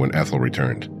garden when Ethel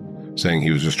returned, saying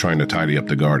he was just trying to tidy up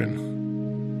the garden.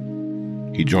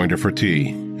 He joined her for tea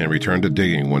and returned to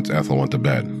digging once Ethel went to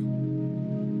bed.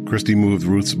 Christy moved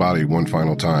Ruth's body one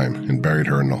final time and buried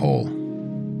her in the hole.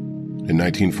 In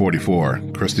 1944,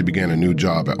 Christy began a new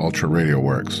job at Ultra Radio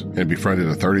Works and befriended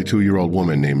a 32-year-old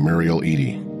woman named Muriel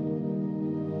Eady.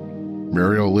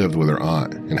 Muriel lived with her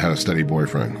aunt and had a steady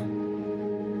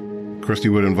boyfriend. Christy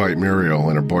would invite Muriel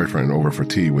and her boyfriend over for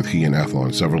tea with he and Ethel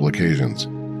on several occasions,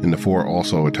 and the four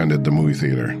also attended the movie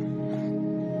theater.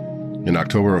 In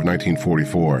October of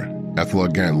 1944, Ethel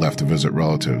again left to visit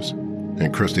relatives,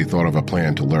 and Christy thought of a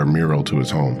plan to lure Muriel to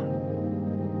his home.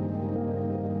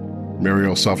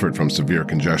 Muriel suffered from severe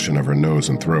congestion of her nose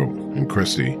and throat, and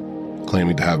Christy,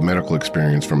 claiming to have medical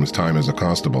experience from his time as a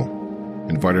constable,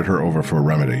 invited her over for a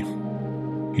remedy.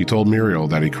 He told Muriel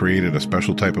that he created a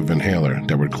special type of inhaler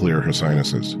that would clear her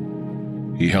sinuses.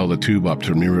 He held a tube up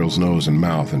to Muriel's nose and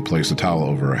mouth and placed a towel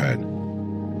over her head.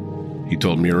 He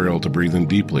told Muriel to breathe in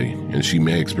deeply, and she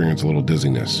may experience a little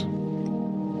dizziness.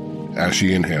 As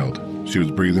she inhaled, she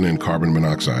was breathing in carbon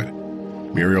monoxide.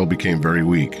 Muriel became very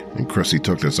weak, and Christy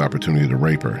took this opportunity to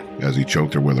rape her as he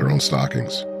choked her with her own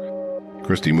stockings.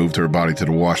 Christy moved her body to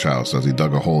the wash house as he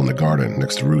dug a hole in the garden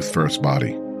next to Ruth First's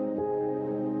body.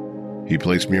 He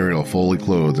placed Muriel fully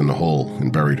clothed in the hole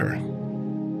and buried her.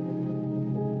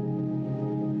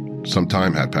 Some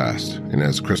time had passed, and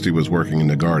as Christy was working in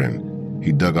the garden,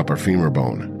 he dug up her femur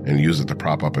bone and used it to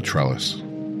prop up a trellis.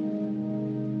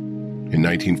 In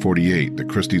 1948, the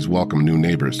Christys welcomed new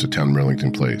neighbors to 10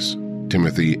 Rillington Place,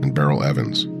 Timothy and Beryl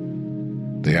Evans.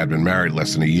 They had been married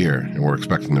less than a year and were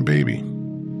expecting a baby.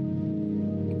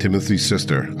 Timothy's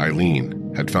sister,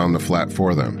 Eileen, had found the flat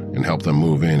for them and helped them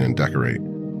move in and decorate.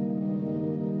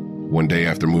 One day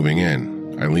after moving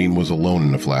in, Eileen was alone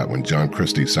in the flat when John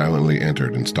Christie silently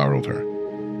entered and startled her.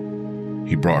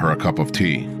 He brought her a cup of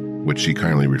tea, which she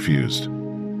kindly refused.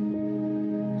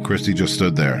 Christie just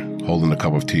stood there, holding the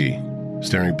cup of tea,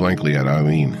 staring blankly at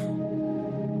Eileen.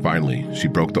 Finally, she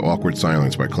broke the awkward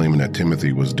silence by claiming that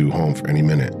Timothy was due home for any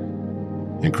minute,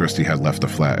 and Christie had left the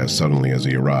flat as suddenly as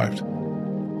he arrived.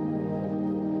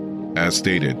 As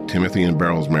stated, Timothy and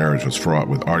Beryl's marriage was fraught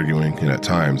with arguing and at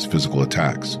times physical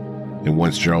attacks, and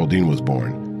once Geraldine was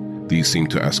born, these seemed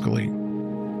to escalate.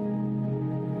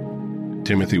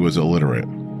 Timothy was illiterate,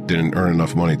 didn't earn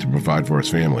enough money to provide for his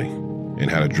family,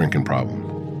 and had a drinking problem.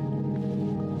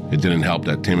 It didn't help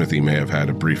that Timothy may have had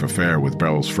a brief affair with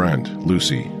Beryl's friend,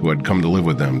 Lucy, who had come to live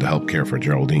with them to help care for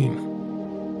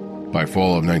Geraldine. By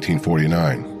fall of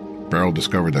 1949, Beryl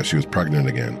discovered that she was pregnant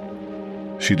again.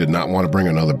 She did not want to bring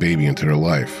another baby into their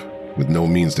life, with no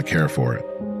means to care for it.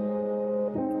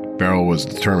 Beryl was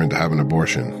determined to have an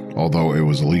abortion, although it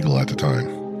was illegal at the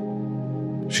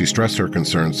time. She stressed her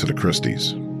concerns to the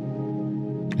Christies.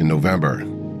 In November,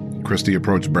 Christie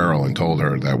approached Beryl and told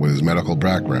her that with his medical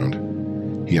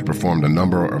background, he had performed a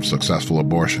number of successful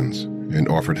abortions and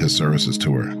offered his services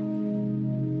to her.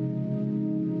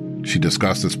 She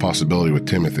discussed this possibility with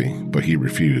Timothy, but he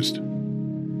refused.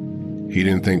 He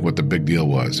didn't think what the big deal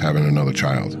was having another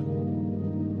child.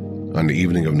 On the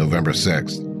evening of November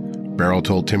 6th, Beryl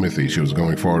told Timothy she was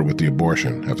going forward with the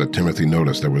abortion after Timothy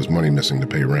noticed there was money missing to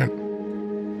pay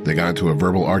rent. They got into a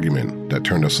verbal argument that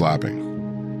turned to slapping.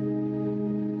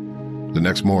 The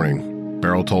next morning,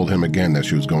 Beryl told him again that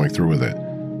she was going through with it,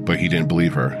 but he didn't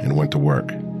believe her and went to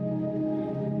work.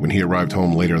 When he arrived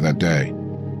home later that day,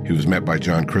 he was met by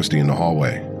John Christie in the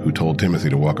hallway, who told Timothy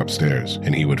to walk upstairs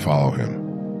and he would follow him.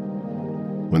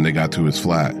 When they got to his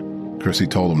flat, Christie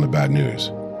told him the bad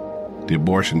news. The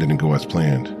abortion didn't go as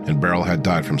planned, and Beryl had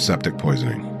died from septic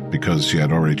poisoning because she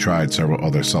had already tried several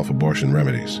other self-abortion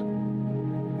remedies.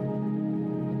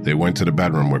 They went to the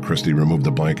bedroom where Christie removed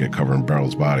the blanket covering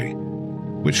Beryl's body,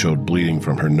 which showed bleeding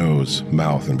from her nose,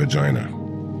 mouth, and vagina.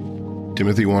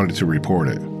 Timothy wanted to report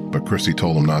it, but Christie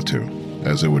told him not to,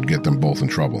 as it would get them both in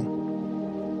trouble.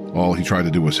 All he tried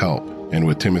to do was help, and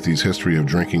with Timothy's history of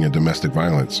drinking and domestic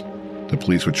violence, the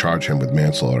police would charge him with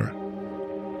manslaughter.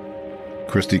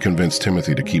 Christie convinced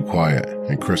Timothy to keep quiet,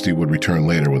 and Christie would return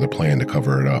later with a plan to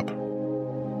cover it up.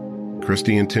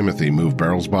 Christie and Timothy moved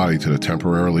Beryl's body to the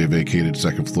temporarily vacated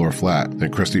second-floor flat,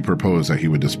 then Christie proposed that he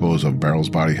would dispose of Beryl's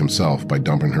body himself by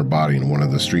dumping her body in one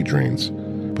of the street drains,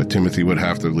 but Timothy would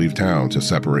have to leave town to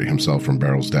separate himself from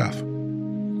Beryl's death.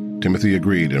 Timothy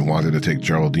agreed and wanted to take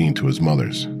Geraldine to his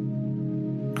mother's.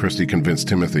 Christie convinced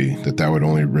Timothy that that would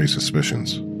only raise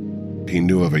suspicions. He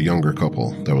knew of a younger couple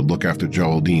that would look after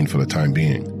Geraldine for the time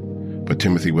being, but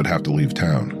Timothy would have to leave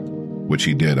town, which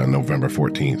he did on November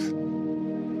 14th.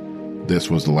 This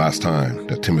was the last time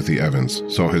that Timothy Evans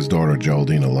saw his daughter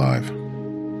Geraldine alive.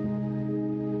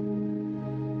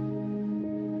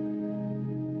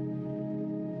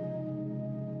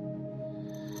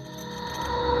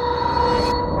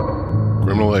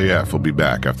 Criminal AF will be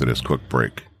back after this quick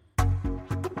break.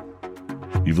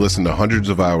 You've listened to hundreds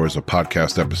of hours of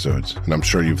podcast episodes, and I'm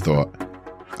sure you've thought,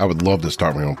 I would love to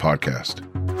start my own podcast.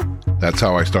 That's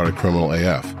how I started Criminal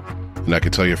AF, and I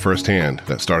can tell you firsthand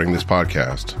that starting this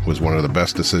podcast was one of the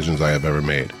best decisions I have ever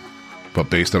made.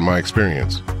 But based on my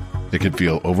experience, it can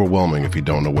feel overwhelming if you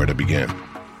don't know where to begin.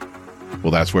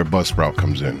 Well, that's where Buzzsprout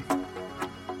comes in.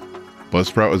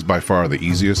 Buzzsprout is by far the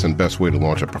easiest and best way to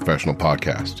launch a professional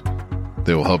podcast.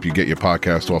 They will help you get your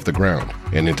podcast off the ground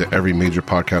and into every major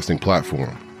podcasting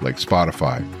platform like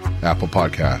Spotify, Apple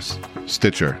Podcasts,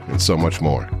 Stitcher, and so much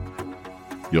more.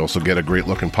 You also get a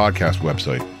great-looking podcast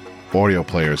website, audio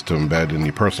players to embed in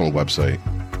your personal website,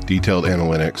 detailed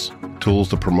analytics, tools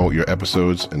to promote your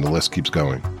episodes, and the list keeps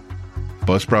going.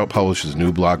 Buzzsprout publishes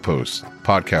new blog posts,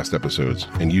 podcast episodes,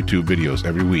 and YouTube videos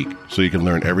every week so you can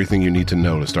learn everything you need to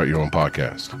know to start your own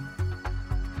podcast.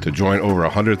 To join over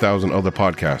 100,000 other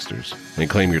podcasters and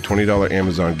claim your $20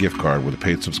 Amazon gift card with a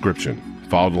paid subscription,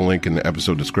 follow the link in the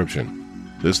episode description.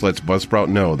 This lets Buzzsprout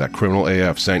know that Criminal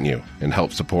AF sent you and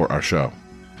helps support our show.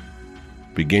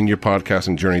 Begin your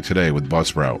podcasting journey today with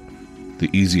Buzzsprout, the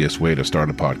easiest way to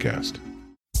start a podcast.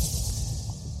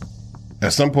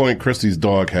 At some point, Christie's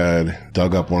dog had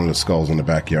dug up one of the skulls in the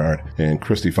backyard, and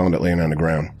Christie found it laying on the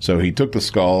ground. So he took the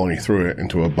skull and he threw it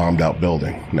into a bombed-out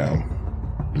building. Now,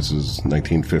 this is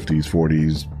 1950s,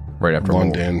 40s, Right after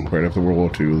London, right after World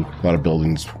War II. A lot of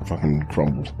buildings fucking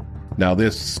crumbled. Now,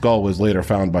 this skull was later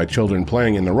found by children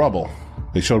playing in the rubble,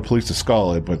 They showed police the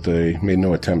skull, but they made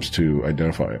no attempts to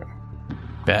identify it.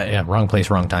 Yeah, wrong place,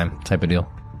 wrong time type of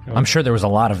deal. I'm sure there was a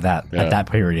lot of that at that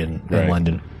period in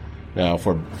London. Now,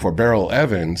 for Beryl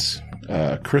Evans,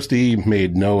 Christie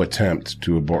made no attempt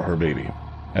to abort her baby.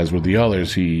 As with the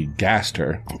others, he gassed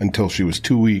her until she was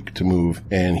too weak to move,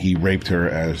 and he raped her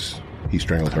as he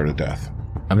strangled her to death.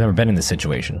 I've never been in this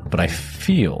situation, but I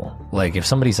feel like if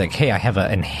somebody's like, hey, I have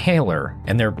an inhaler,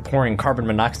 and they're pouring carbon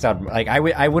monoxide, like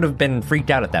I would have been freaked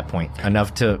out at that point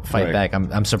enough to fight back.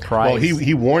 I'm surprised. Well,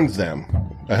 he warns them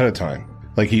ahead of time.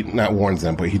 Like, he not warns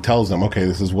them, but he tells them, okay,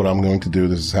 this is what I'm going to do.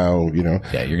 This is how,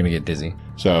 Yeah, you're going to get dizzy.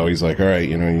 So he's like, all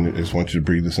right, I just want you to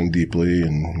breathe this in deeply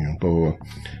and, blah, blah,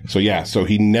 blah. So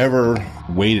he never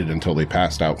waited until they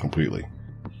passed out completely.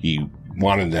 He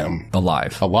wanted them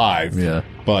alive. Yeah.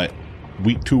 But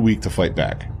too weak to fight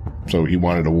back. So he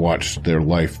wanted to watch their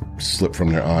life slip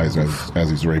from their eyes as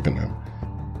he's raping them.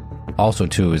 Also,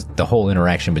 too, is the whole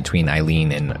interaction between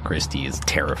Eileen and Christie is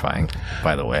terrifying,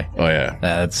 by the way. Oh, yeah.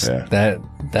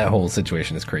 That whole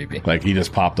situation is creepy. Like, he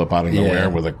just popped up out of nowhere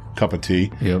with a cup of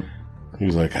tea. Yep. He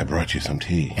was like, I brought you some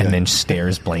tea. And then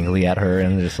stares blankly at her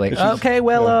and just like, okay,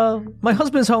 well, my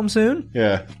husband's home soon.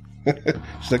 Yeah.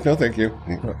 She's like, no, thank you.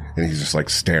 And he's just like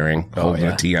staring, holding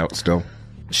the tea out still.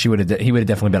 He would have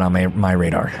definitely been on my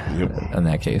radar in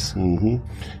that case.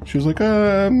 Mm-hmm. She was like,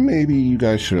 maybe you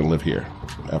guys shouldn't live here,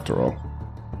 after all.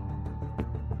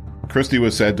 Christie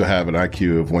was said to have an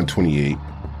IQ of 128,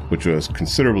 which was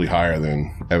considerably higher than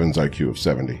Evans' IQ of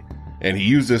 70. And he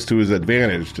used this to his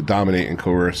advantage to dominate and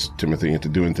coerce Timothy into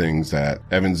doing things that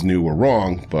Evans knew were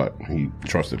wrong, but he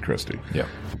trusted Christie. Yeah.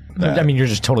 I mean, you're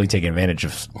just totally taking advantage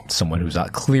of someone who's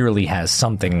clearly has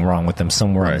something wrong with them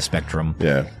somewhere on the spectrum.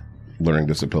 Yeah. Learning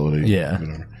disability. Yeah.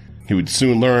 Whatever. He would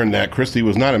soon learn that Christie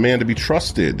was not a man to be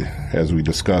trusted, as we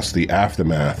discuss the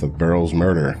aftermath of Beryl's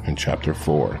murder in Chapter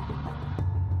 4.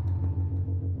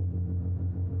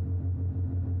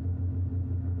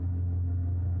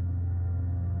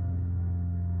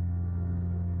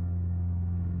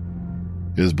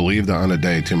 It is believed that on the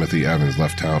day Timothy Evans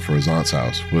left town for his aunt's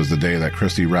house was the day that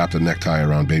Christie wrapped a necktie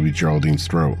around baby Geraldine's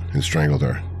throat and strangled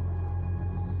her.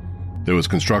 There was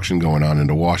construction going on in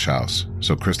the wash house,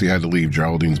 so Christie had to leave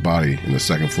Geraldine's body in the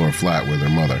second-floor flat with her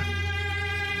mother.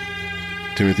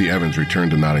 Timothy Evans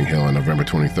returned to Notting Hill on November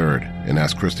 23rd and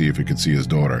asked Christie if he could see his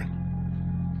daughter.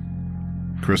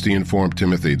 Christie informed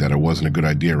Timothy that it wasn't a good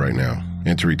idea right now,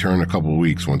 and to return a couple of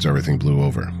weeks once everything blew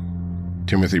over.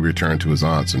 Timothy returned to his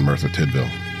aunts in Merthyr Tydfil.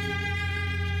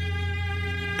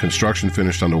 Construction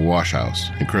finished on the wash house,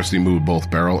 and Christie moved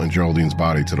both Beryl and Geraldine's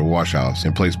body to the wash house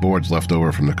and placed boards left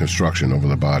over from the construction over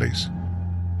the bodies.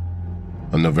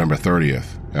 On November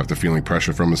 30th, after feeling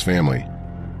pressure from his family,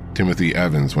 Timothy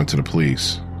Evans went to the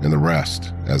police, and the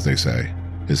rest, as they say,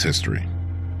 is history.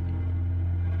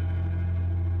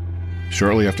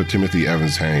 Shortly after Timothy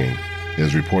Evans' hanging, it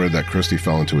is reported that Christie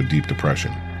fell into a deep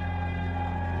depression.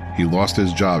 He lost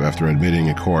his job after admitting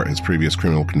in court his previous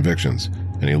criminal convictions,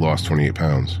 and he lost 28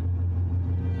 pounds.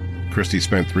 Christie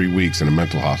spent 3 weeks in a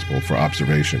mental hospital for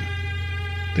observation.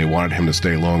 They wanted him to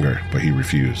stay longer, but he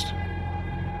refused.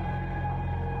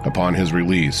 Upon his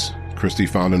release, Christie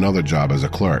found another job as a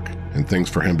clerk, and things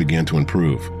for him began to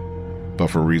improve.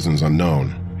 But for reasons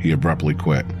unknown, he abruptly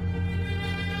quit.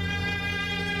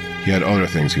 He had other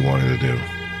things he wanted to do.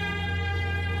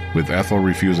 With Ethel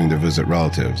refusing to visit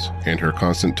relatives and her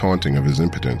constant taunting of his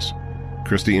impotence,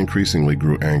 Christie increasingly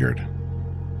grew angered.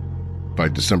 By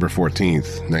December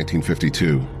 14th,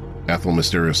 1952, Ethel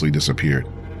mysteriously disappeared.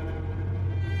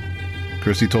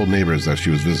 Christie told neighbors that she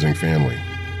was visiting family.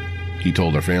 He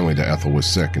told her family that Ethel was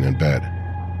sick and in bed.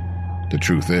 The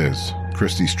truth is,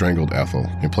 Christie strangled Ethel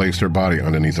and placed her body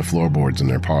underneath the floorboards in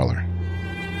their parlor.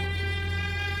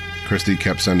 Christie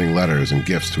kept sending letters and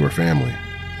gifts to her family,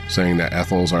 saying that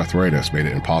Ethel's arthritis made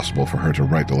it impossible for her to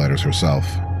write the letters herself.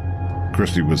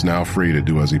 Christie was now free to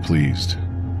do as he pleased.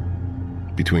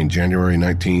 Between January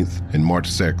 19th and March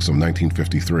 6th of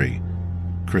 1953,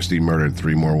 Christie murdered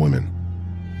 3 more women.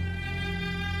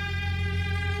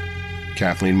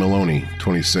 Kathleen Maloney,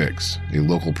 26, a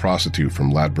local prostitute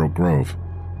from Ladbroke Grove.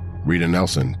 Rita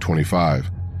Nelson, 25,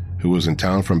 who was in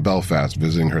town from Belfast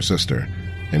visiting her sister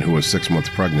and who was 6 months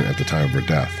pregnant at the time of her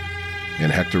death.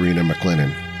 And Hectorina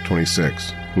McLennan,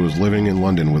 26, who was living in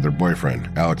London with her boyfriend,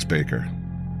 Alex Baker.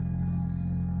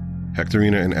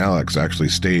 Hectorina and Alex actually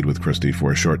stayed with Christie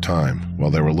for a short time while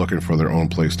they were looking for their own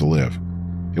place to live.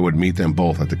 It would meet them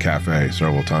both at the cafe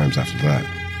several times after that.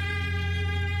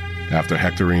 After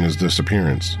Hectorina's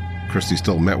disappearance, Christie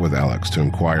still met with Alex to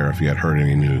inquire if he had heard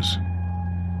any news.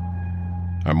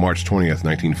 On March 20th,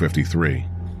 1953,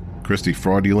 Christie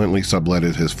fraudulently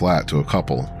subletted his flat to a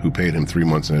couple who paid him 3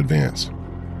 months in advance.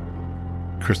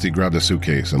 Christie grabbed a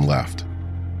suitcase and left.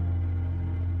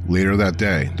 Later that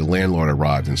day, the landlord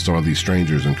arrived and saw these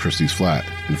strangers in Christie's flat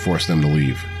and forced them to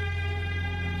leave.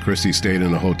 Christie stayed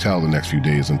in a hotel the next few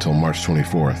days until March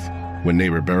 24th, when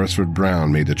neighbor Beresford Brown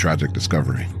made the tragic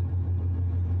discovery.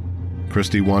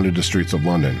 Christie wandered the streets of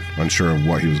London, unsure of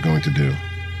what he was going to do.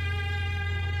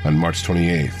 On March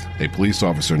 28th, a police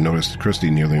officer noticed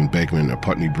Christie near the embankment of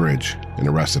Putney Bridge and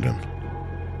arrested him.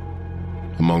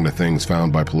 Among the things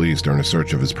found by police during a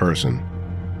search of his person,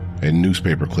 a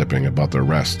newspaper clipping about the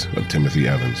arrest of Timothy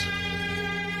Evans.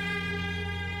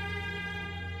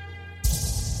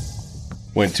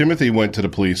 When Timothy went to the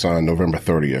police on November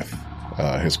 30th,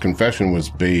 his confession was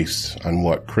based on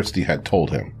what Christie had told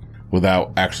him,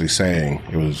 without actually saying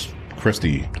it was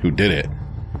Christie who did it,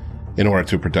 in order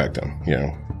to protect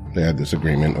him. They had this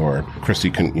agreement, or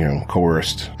Christie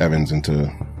coerced Evans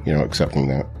into, accepting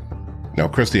that. Now,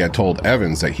 Christie had told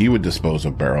Evans that he would dispose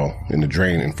of Beryl in the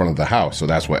drain in front of the house, so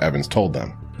that's what Evans told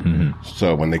them. Mm-hmm.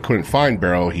 So when they couldn't find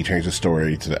Beryl, he changed the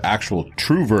story to the actual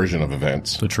true version of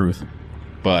events. The truth.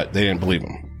 But they didn't believe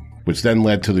him, which then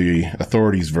led to the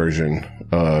authorities' version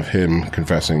of him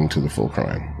confessing to the full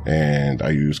crime. And I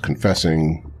use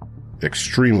confessing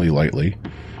extremely lightly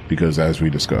because, as we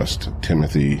discussed,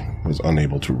 Timothy was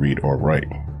unable to read or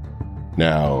write.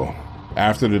 Now,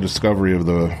 after the discovery of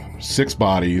the 6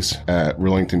 bodies at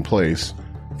Rillington Place,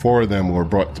 4 of them were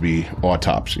brought to be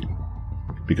autopsied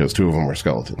because 2 of them were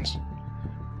skeletons.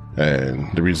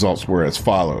 And the results were as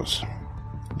follows.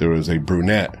 There was a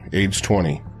brunette, age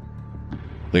 20,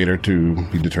 later to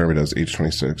be determined as age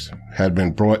 26, had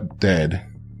been brought dead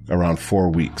around 4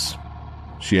 weeks.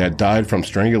 She had died from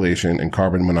strangulation and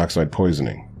carbon monoxide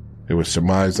poisoning. It was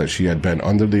surmised that she had been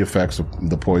under the effects of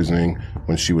the poisoning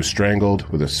when she was strangled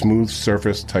with a smooth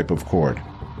surface type of cord.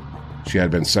 She had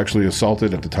been sexually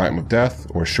assaulted at the time of death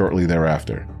or shortly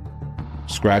thereafter.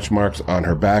 Scratch marks on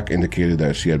her back indicated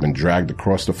that she had been dragged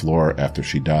across the floor after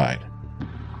she died.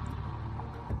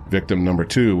 Victim number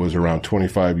 2 was around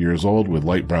 25 years old with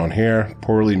light brown hair,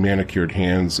 poorly manicured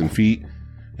hands and feet,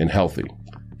 and healthy.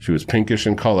 She was pinkish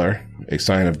in color, a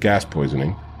sign of gas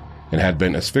poisoning, and had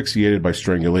been asphyxiated by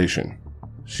strangulation.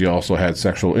 She also had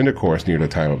sexual intercourse near the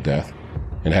time of death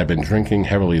and had been drinking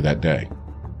heavily that day.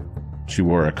 She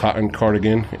wore a cotton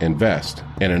cardigan and vest,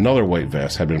 and another white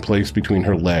vest had been placed between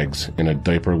her legs in a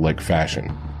diaper-like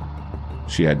fashion.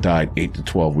 She had died 8 to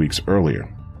 12 weeks earlier.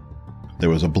 There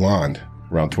was a blonde,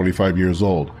 around 25 years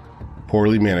old,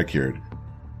 poorly manicured.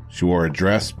 She wore a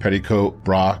dress, petticoat,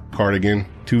 bra, cardigan,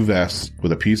 2 vests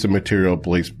with a piece of material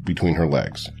placed between her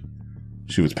legs.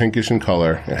 She was pinkish in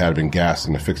color and had been gassed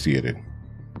and asphyxiated.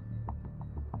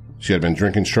 She had been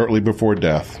drinking shortly before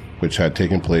death, which had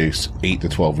taken place 8 to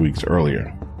 12 weeks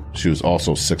earlier. She was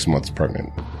also 6 months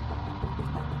pregnant.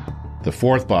 The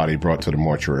 4th body brought to the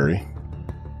mortuary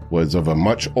was of a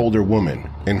much older woman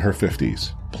in her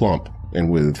 50s, plump and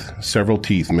with several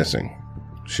teeth missing.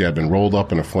 She had been rolled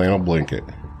up in a flannel blanket,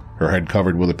 her head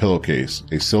covered with a pillowcase.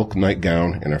 A silk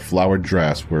nightgown and a flowered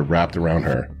dress were wrapped around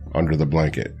her under the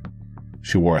blanket.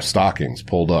 She wore stockings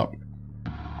pulled up.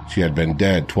 She had been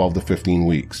dead 12 to 15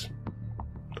 weeks.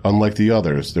 Unlike the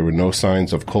others, there were no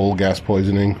signs of coal gas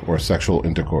poisoning or sexual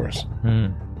intercourse.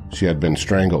 She had been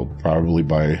strangled, probably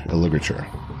by a ligature.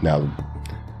 Now,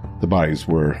 the bodies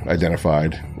were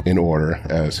identified in order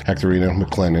as Hectorina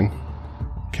McLennan,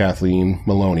 Kathleen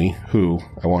Maloney, who,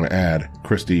 I want to add,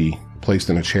 Christie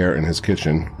placed in a chair in his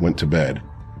kitchen, went to bed,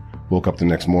 woke up the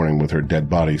next morning with her dead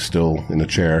body still in the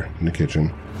chair in the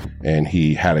kitchen, and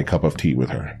he had a cup of tea with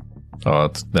her.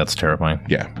 Oh, that's terrifying.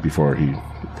 Yeah, before he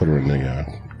put her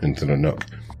into the nook.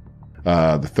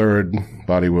 The 3rd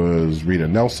body was Rita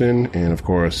Nelson, and of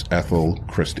course, Ethel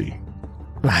Christie.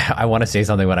 I want to say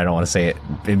something, but I don't want to say it.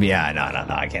 Yeah, no,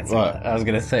 I can't say that. I was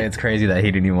going to say it's crazy that he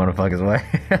didn't even want to fuck his wife.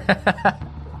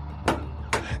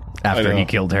 After he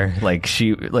killed her,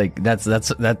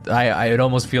 it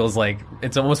almost feels like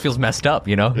it almost feels messed up,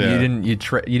 Yeah. You didn't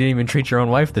even treat your own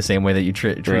wife the same way that you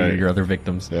treated your other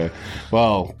victims. Yeah.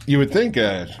 Well, you would think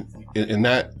in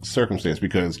that circumstance,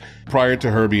 because prior to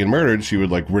her being murdered, she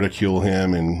would ridicule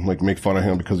him and make fun of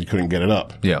him because he couldn't get it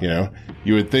up. Yeah.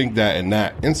 You would think that in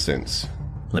that instance,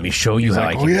 let me show you how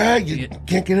I can. Oh yeah, you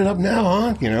can't get it up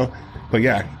now, huh? But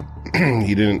yeah.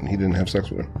 he didn't have sex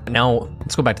with her. Now,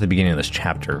 let's go back to the beginning of this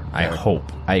chapter.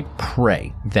 I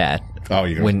pray that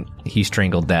when he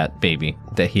strangled that baby,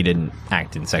 that he didn't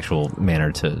act in sexual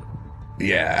manner to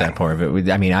that part of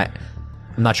it. I mean, I'm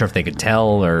not sure if they could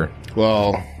tell or...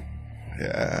 Well,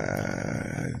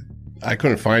 I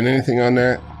couldn't find anything on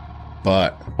that.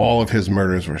 but all of his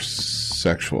murders were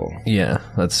sexual. Yeah,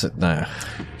 that's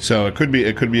So it could be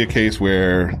a case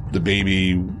where the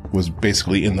baby was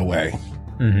basically in the way.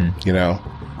 You know,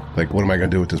 like, what am I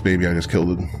going to do with this baby? I just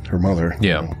killed her mother.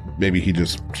 Yeah. You know, maybe he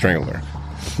just strangled her.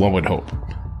 One would hope,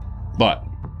 but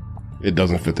it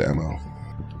doesn't fit the MO.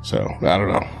 So I don't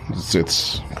know.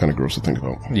 It's kind of gross to think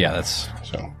about. Yeah, that's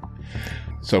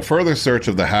so. Further search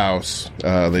of the house,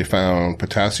 they found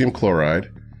potassium chloride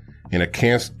in a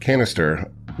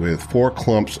canister with 4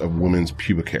 clumps of women's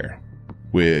pubic hair,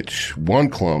 which one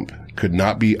clump could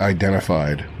not be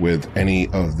identified with any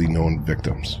of the known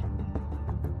victims,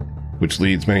 which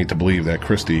leads many to believe that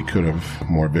Christie could have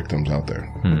more victims out there.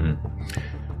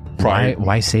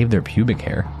 Why save their pubic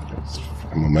hair? It's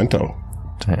a memento.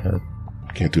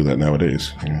 Can't do that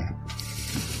nowadays. Yeah.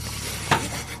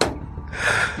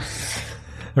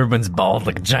 Everyone's bald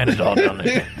like a China doll down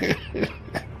there.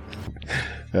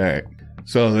 All right.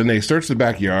 So then they searched the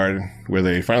backyard where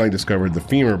they finally discovered the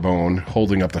femur bone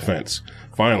holding up the fence.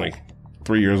 Finally,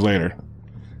 3 years later.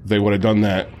 If they would have done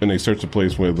that and they searched the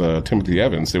place with Timothy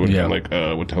Evans, they would have been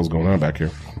like, what the hell's going on back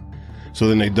here? So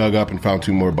then they dug up and found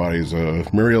 2 more bodies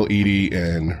of Muriel Eady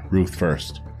and Ruth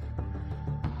First.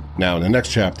 Now, in the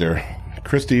next chapter,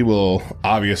 Christie will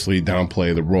obviously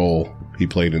downplay the role he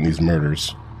played in these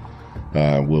murders.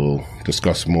 We'll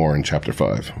discuss more in chapter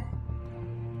 5.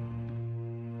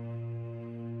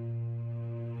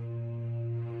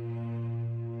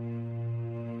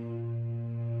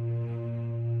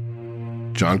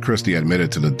 John Christie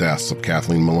admitted to the deaths of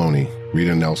Kathleen Maloney,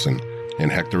 Rita Nelson,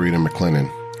 and Hector Rita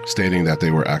McLennan, stating that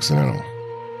they were accidental.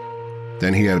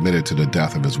 Then he admitted to the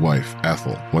death of his wife,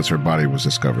 Ethel, once her body was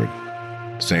discovered,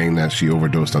 saying that she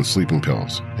overdosed on sleeping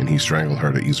pills and he strangled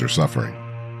her to ease her suffering.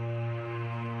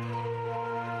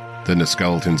 Then the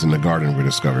skeletons in the garden were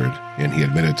discovered, and he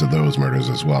admitted to those murders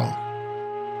as well.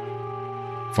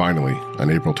 Finally, on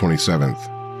April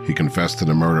 27th, he confessed to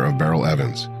the murder of Beryl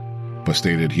Evans, but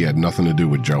stated he had nothing to do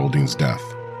with Geraldine's death.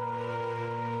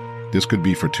 This could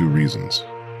be for 2 reasons.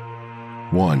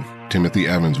 1, Timothy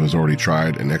Evans was already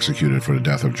tried and executed for the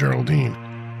death of Geraldine,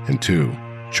 and 2,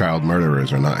 child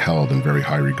murderers are not held in very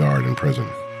high regard in prison.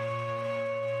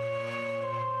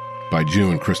 By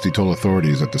June, Christie told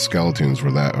authorities that the skeletons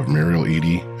were that of Muriel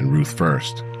Eady and Ruth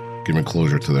First, giving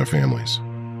closure to their families.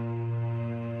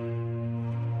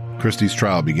 Christie's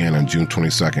trial began on June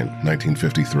 22,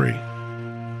 1953.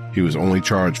 He was only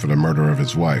charged for the murder of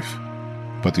his wife,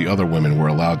 but the other women were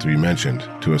allowed to be mentioned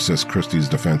to assist Christie's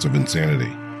defense of insanity,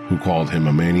 who called him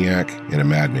a maniac and a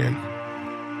madman.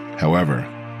 However,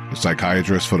 the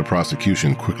psychiatrist for the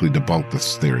prosecution quickly debunked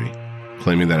this theory,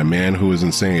 claiming that a man who is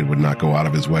insane would not go out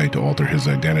of his way to alter his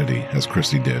identity as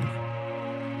Christie did.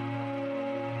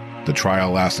 The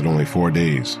trial lasted only 4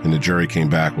 days, and the jury came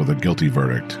back with a guilty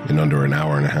verdict in under an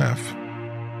hour and a half.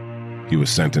 He was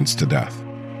sentenced to death.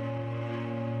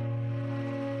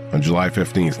 On July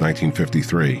 15,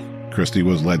 1953, Christie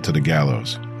was led to the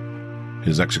gallows.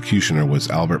 His executioner was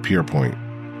Albert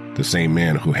Pierpoint, the same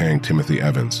man who hanged Timothy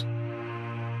Evans.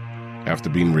 After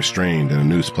being restrained and a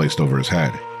noose placed over his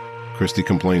head, Christie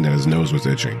complained that his nose was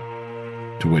itching,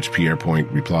 to which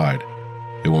Pierpoint replied,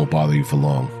 "It won't bother you for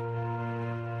long."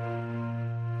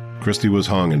 Christie was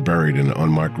hung and buried in an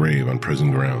unmarked grave on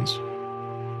prison grounds.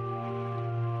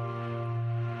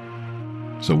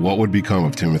 So what would become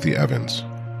of Timothy Evans?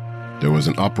 There was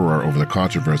an uproar over the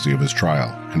controversy of his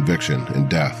trial, conviction, and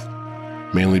death,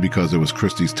 mainly because it was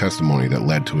Christie's testimony that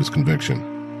led to his conviction.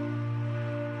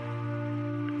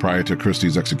 Prior to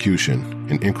Christie's execution,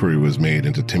 an inquiry was made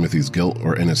into Timothy's guilt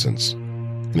or innocence,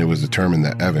 and it was determined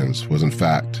that Evans was in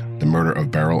fact the murderer of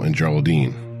Beryl and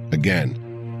Geraldine, again,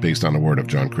 based on the word of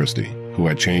John Christie, who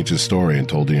had changed his story and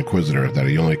told the inquisitor that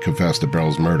he only confessed to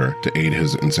Beryl's murder to aid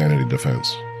his insanity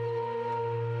defense.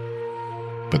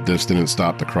 But this didn't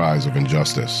stop the cries of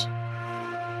injustice.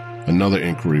 Another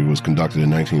inquiry was conducted in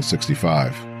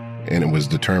 1965, and it was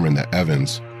determined that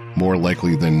Evans, more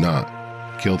likely than not,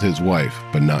 killed his wife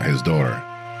but not his daughter,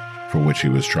 for which he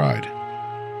was tried.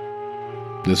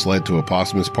 This led to a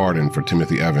posthumous pardon for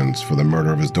Timothy Evans for the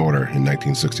murder of his daughter in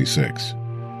 1966.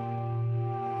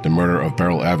 The murder of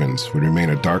Beryl Evans would remain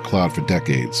a dark cloud for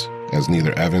decades, as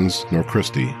neither Evans nor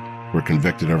Christie were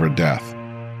convicted of her death,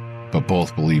 but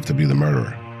both believed to be the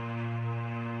murderer.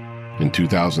 In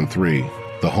 2003,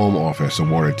 the Home Office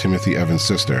awarded Timothy Evans'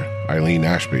 sister, Eileen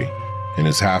Ashby, and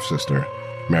his half-sister,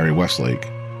 Mary Westlake,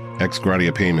 ex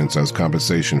gratia payments as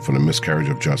compensation for the miscarriage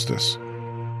of justice.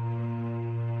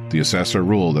 The assessor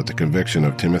ruled that the conviction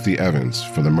of Timothy Evans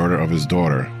for the murder of his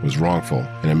daughter was wrongful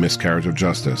and a miscarriage of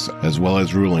justice, as well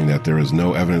as ruling that there is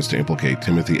no evidence to implicate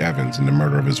Timothy Evans in the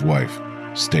murder of his wife,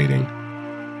 stating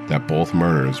that both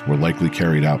murders were likely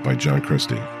carried out by John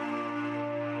Christie.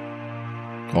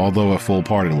 Although a full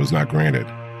pardon was not granted,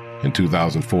 in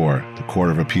 2004, the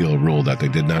Court of Appeal ruled that they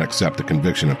did not accept the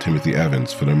conviction of Timothy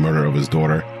Evans for the murder of his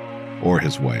daughter or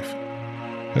his wife,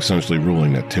 essentially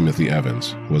ruling that Timothy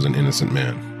Evans was an innocent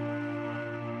man.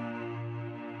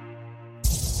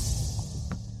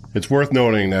 It's worth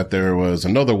noting that there was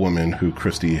another woman who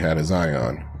Christie had his eye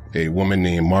on, a woman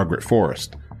named Margaret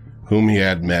Forrest, whom he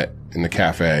had met in the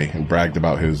cafe and bragged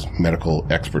about his medical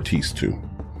expertise to.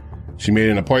 She made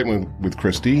an appointment with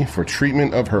Christie for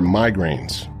treatment of her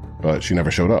migraines, but she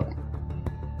never showed up.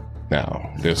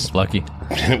 Now, this... Lucky.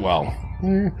 Well,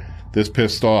 this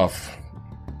pissed off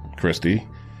Christie,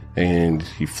 and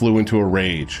he flew into a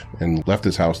rage and left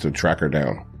his house to track her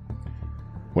down.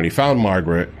 When he found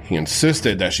Margaret, he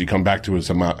insisted that she come back to his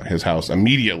house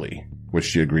immediately, which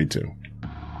she agreed to.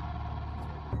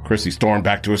 Christie stormed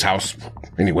back to his house,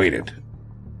 and he waited.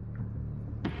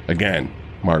 Again,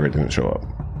 Margaret didn't show up.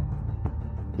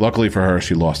 Luckily for her,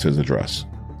 she lost his address.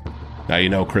 Now, you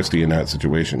know, Christie in that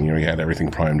situation, you know, he had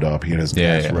everything primed up. He had his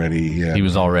gas ready. He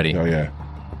was all ready. Oh, yeah.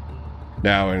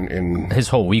 Now, in his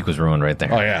whole week was ruined right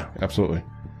there. Oh, yeah, absolutely.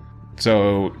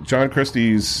 So, John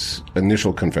Christie's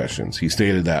initial confessions, he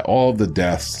stated that all of the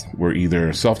deaths were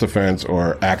either self-defense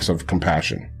or acts of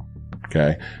compassion.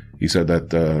 Okay? He said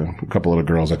that a couple of the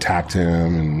girls attacked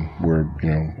him and were,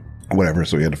 you know, whatever,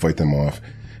 so he had to fight them off.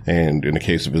 And in the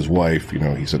case of his wife, you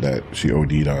know, he said that she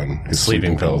OD'd on his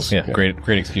sleeping pills. Yeah, great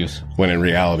excuse. When in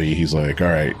reality, he's like, all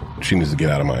right, she needs to get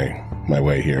out of my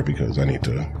way here because I need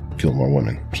to kill more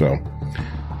women. So,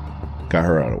 got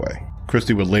her out of the way.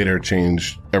 Christie would later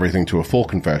change everything to a full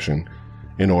confession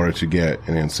in order to get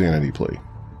an insanity plea.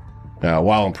 Now,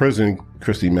 while in prison,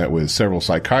 Christie met with several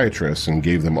psychiatrists and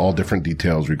gave them all different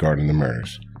details regarding the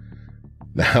murders.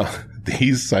 Now,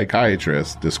 these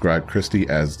psychiatrists described Christie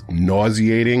as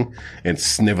nauseating and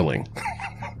sniveling.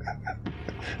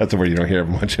 That's a word you don't hear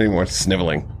much anymore,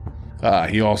 sniveling.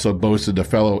 He also boasted to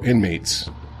fellow inmates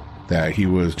that he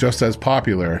was just as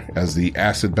popular as the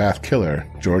acid bath killer,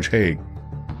 George Haig,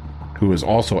 who was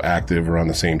also active around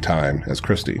the same time as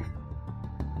Christie.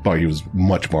 But he was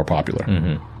much more popular.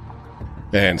 Mm-hmm.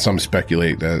 And some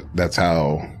speculate that that's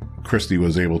how Christie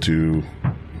was able to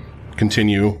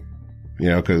continue, you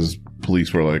know, because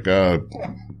police were like,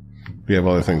 we have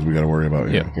other things we got to worry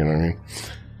about. Yeah. You know what I mean?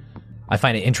 I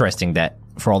find it interesting that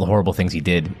for all the horrible things he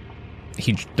did,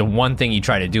 the one thing he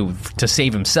tried to do to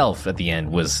save himself at the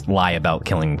end was lie about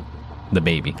killing the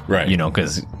baby. Right. You know,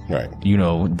 because, you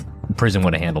know, prison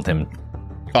would have handled him.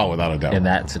 Oh, without a doubt. In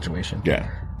that situation.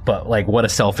 Yeah. But, like, what a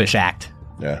selfish act.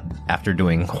 Yeah. After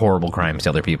doing horrible crimes to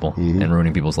other people and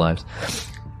ruining people's lives.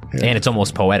 Yeah. And it's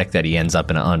almost poetic that he ends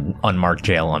up in an unmarked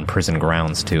jail on prison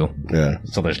grounds, too. Yeah.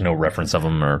 So there's no reference of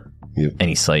him or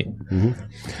any sight.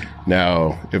 Mm-hmm.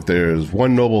 Now, if there's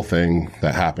one noble thing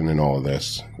that happened in all of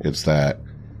this, it's that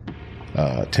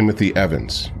Timothy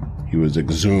Evans, he was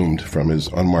exhumed from his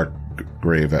unmarked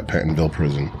grave at Pentonville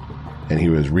Prison, and he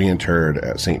was reinterred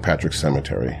at St. Patrick's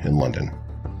Cemetery in London.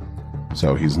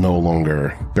 So he's no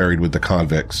longer buried with the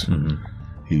convicts. Mm-hmm.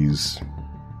 He's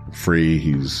free.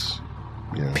 He's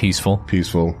peaceful.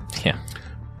 Yeah.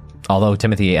 Although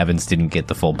Timothy Evans didn't get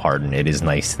the full pardon, it is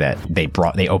nice that they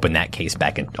opened that case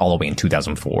back all the way in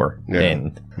 2004,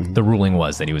 and the ruling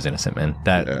was that he was innocent. Man,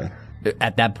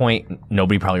 at that point,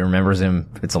 nobody probably remembers him.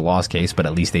 It's a lost case, but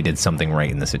at least they did something right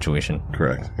in the situation.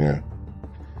 Correct. Yeah.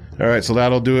 All right, so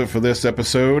that'll do it for this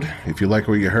episode. If you like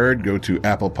what you heard, go to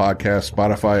Apple Podcasts,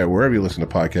 Spotify, or wherever you listen to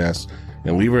podcasts,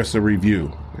 and leave us a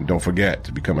review. And don't forget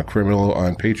to become a criminal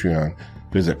on Patreon.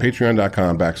 Visit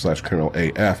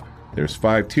patreon.com/criminalaf. There's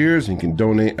 5 tiers, and you can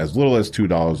donate as little as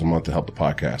 $2 a month to help the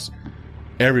podcast.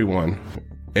 Everyone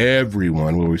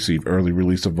will receive early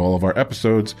release of all of our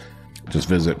episodes. Just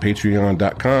visit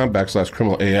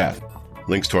patreon.com/criminalaf.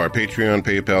 Links to our Patreon,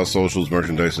 PayPal, socials,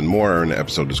 merchandise, and more are in the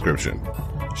episode description.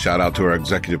 Shout out to our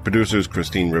executive producers,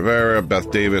 Christine Rivera,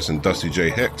 Beth Davis, and Dusty J.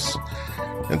 Hicks.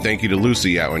 And thank you to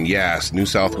Lucy out in Yass, New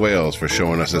South Wales, for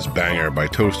showing us this banger by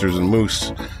Toasters and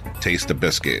Moose, Taste the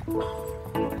Biscuit.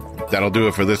 That'll do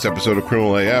it for this episode of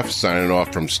Criminal AF, signing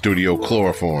off from Studio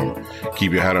Chloroform.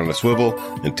 Keep your head on a swivel,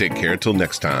 and take care till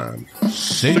next time.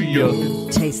 See ya.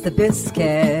 Taste the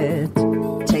biscuit.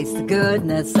 Taste the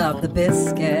goodness of the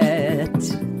biscuit.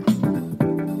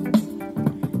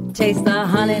 Taste the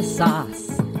honey sauce.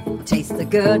 Taste the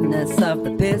goodness of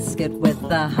the biscuit with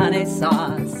the honey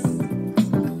sauce.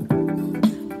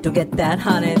 Don't get that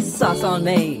honey sauce on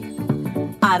me.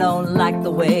 I don't like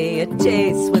the way it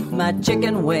tastes with my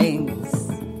chicken wings.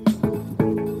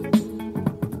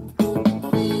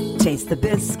 Taste the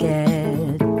biscuit.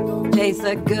 taste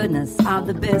the goodness of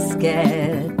the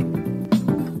biscuit.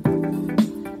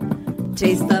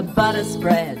 Taste the butter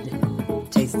spread.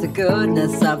 Taste the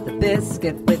goodness of the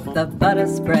biscuit with the butter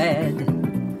spread.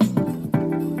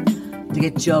 To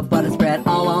get your butter spread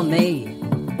all on me.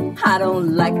 I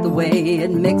don't like the way it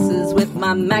mixes with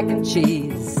my mac and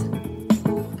cheese.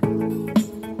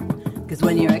 'Cause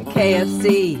when you're at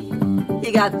KFC,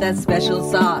 you got that special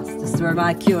sauce to stir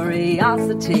my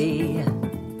curiosity.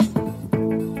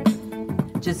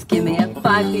 Just give me a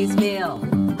 5-piece meal,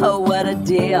 oh what a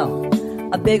deal.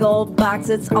 A big old box,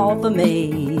 it's all for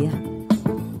me.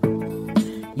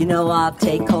 You know I'll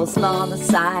take coleslaw on the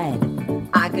side.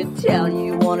 I could tell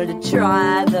you wanted to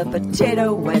try the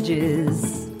potato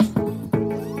wedges.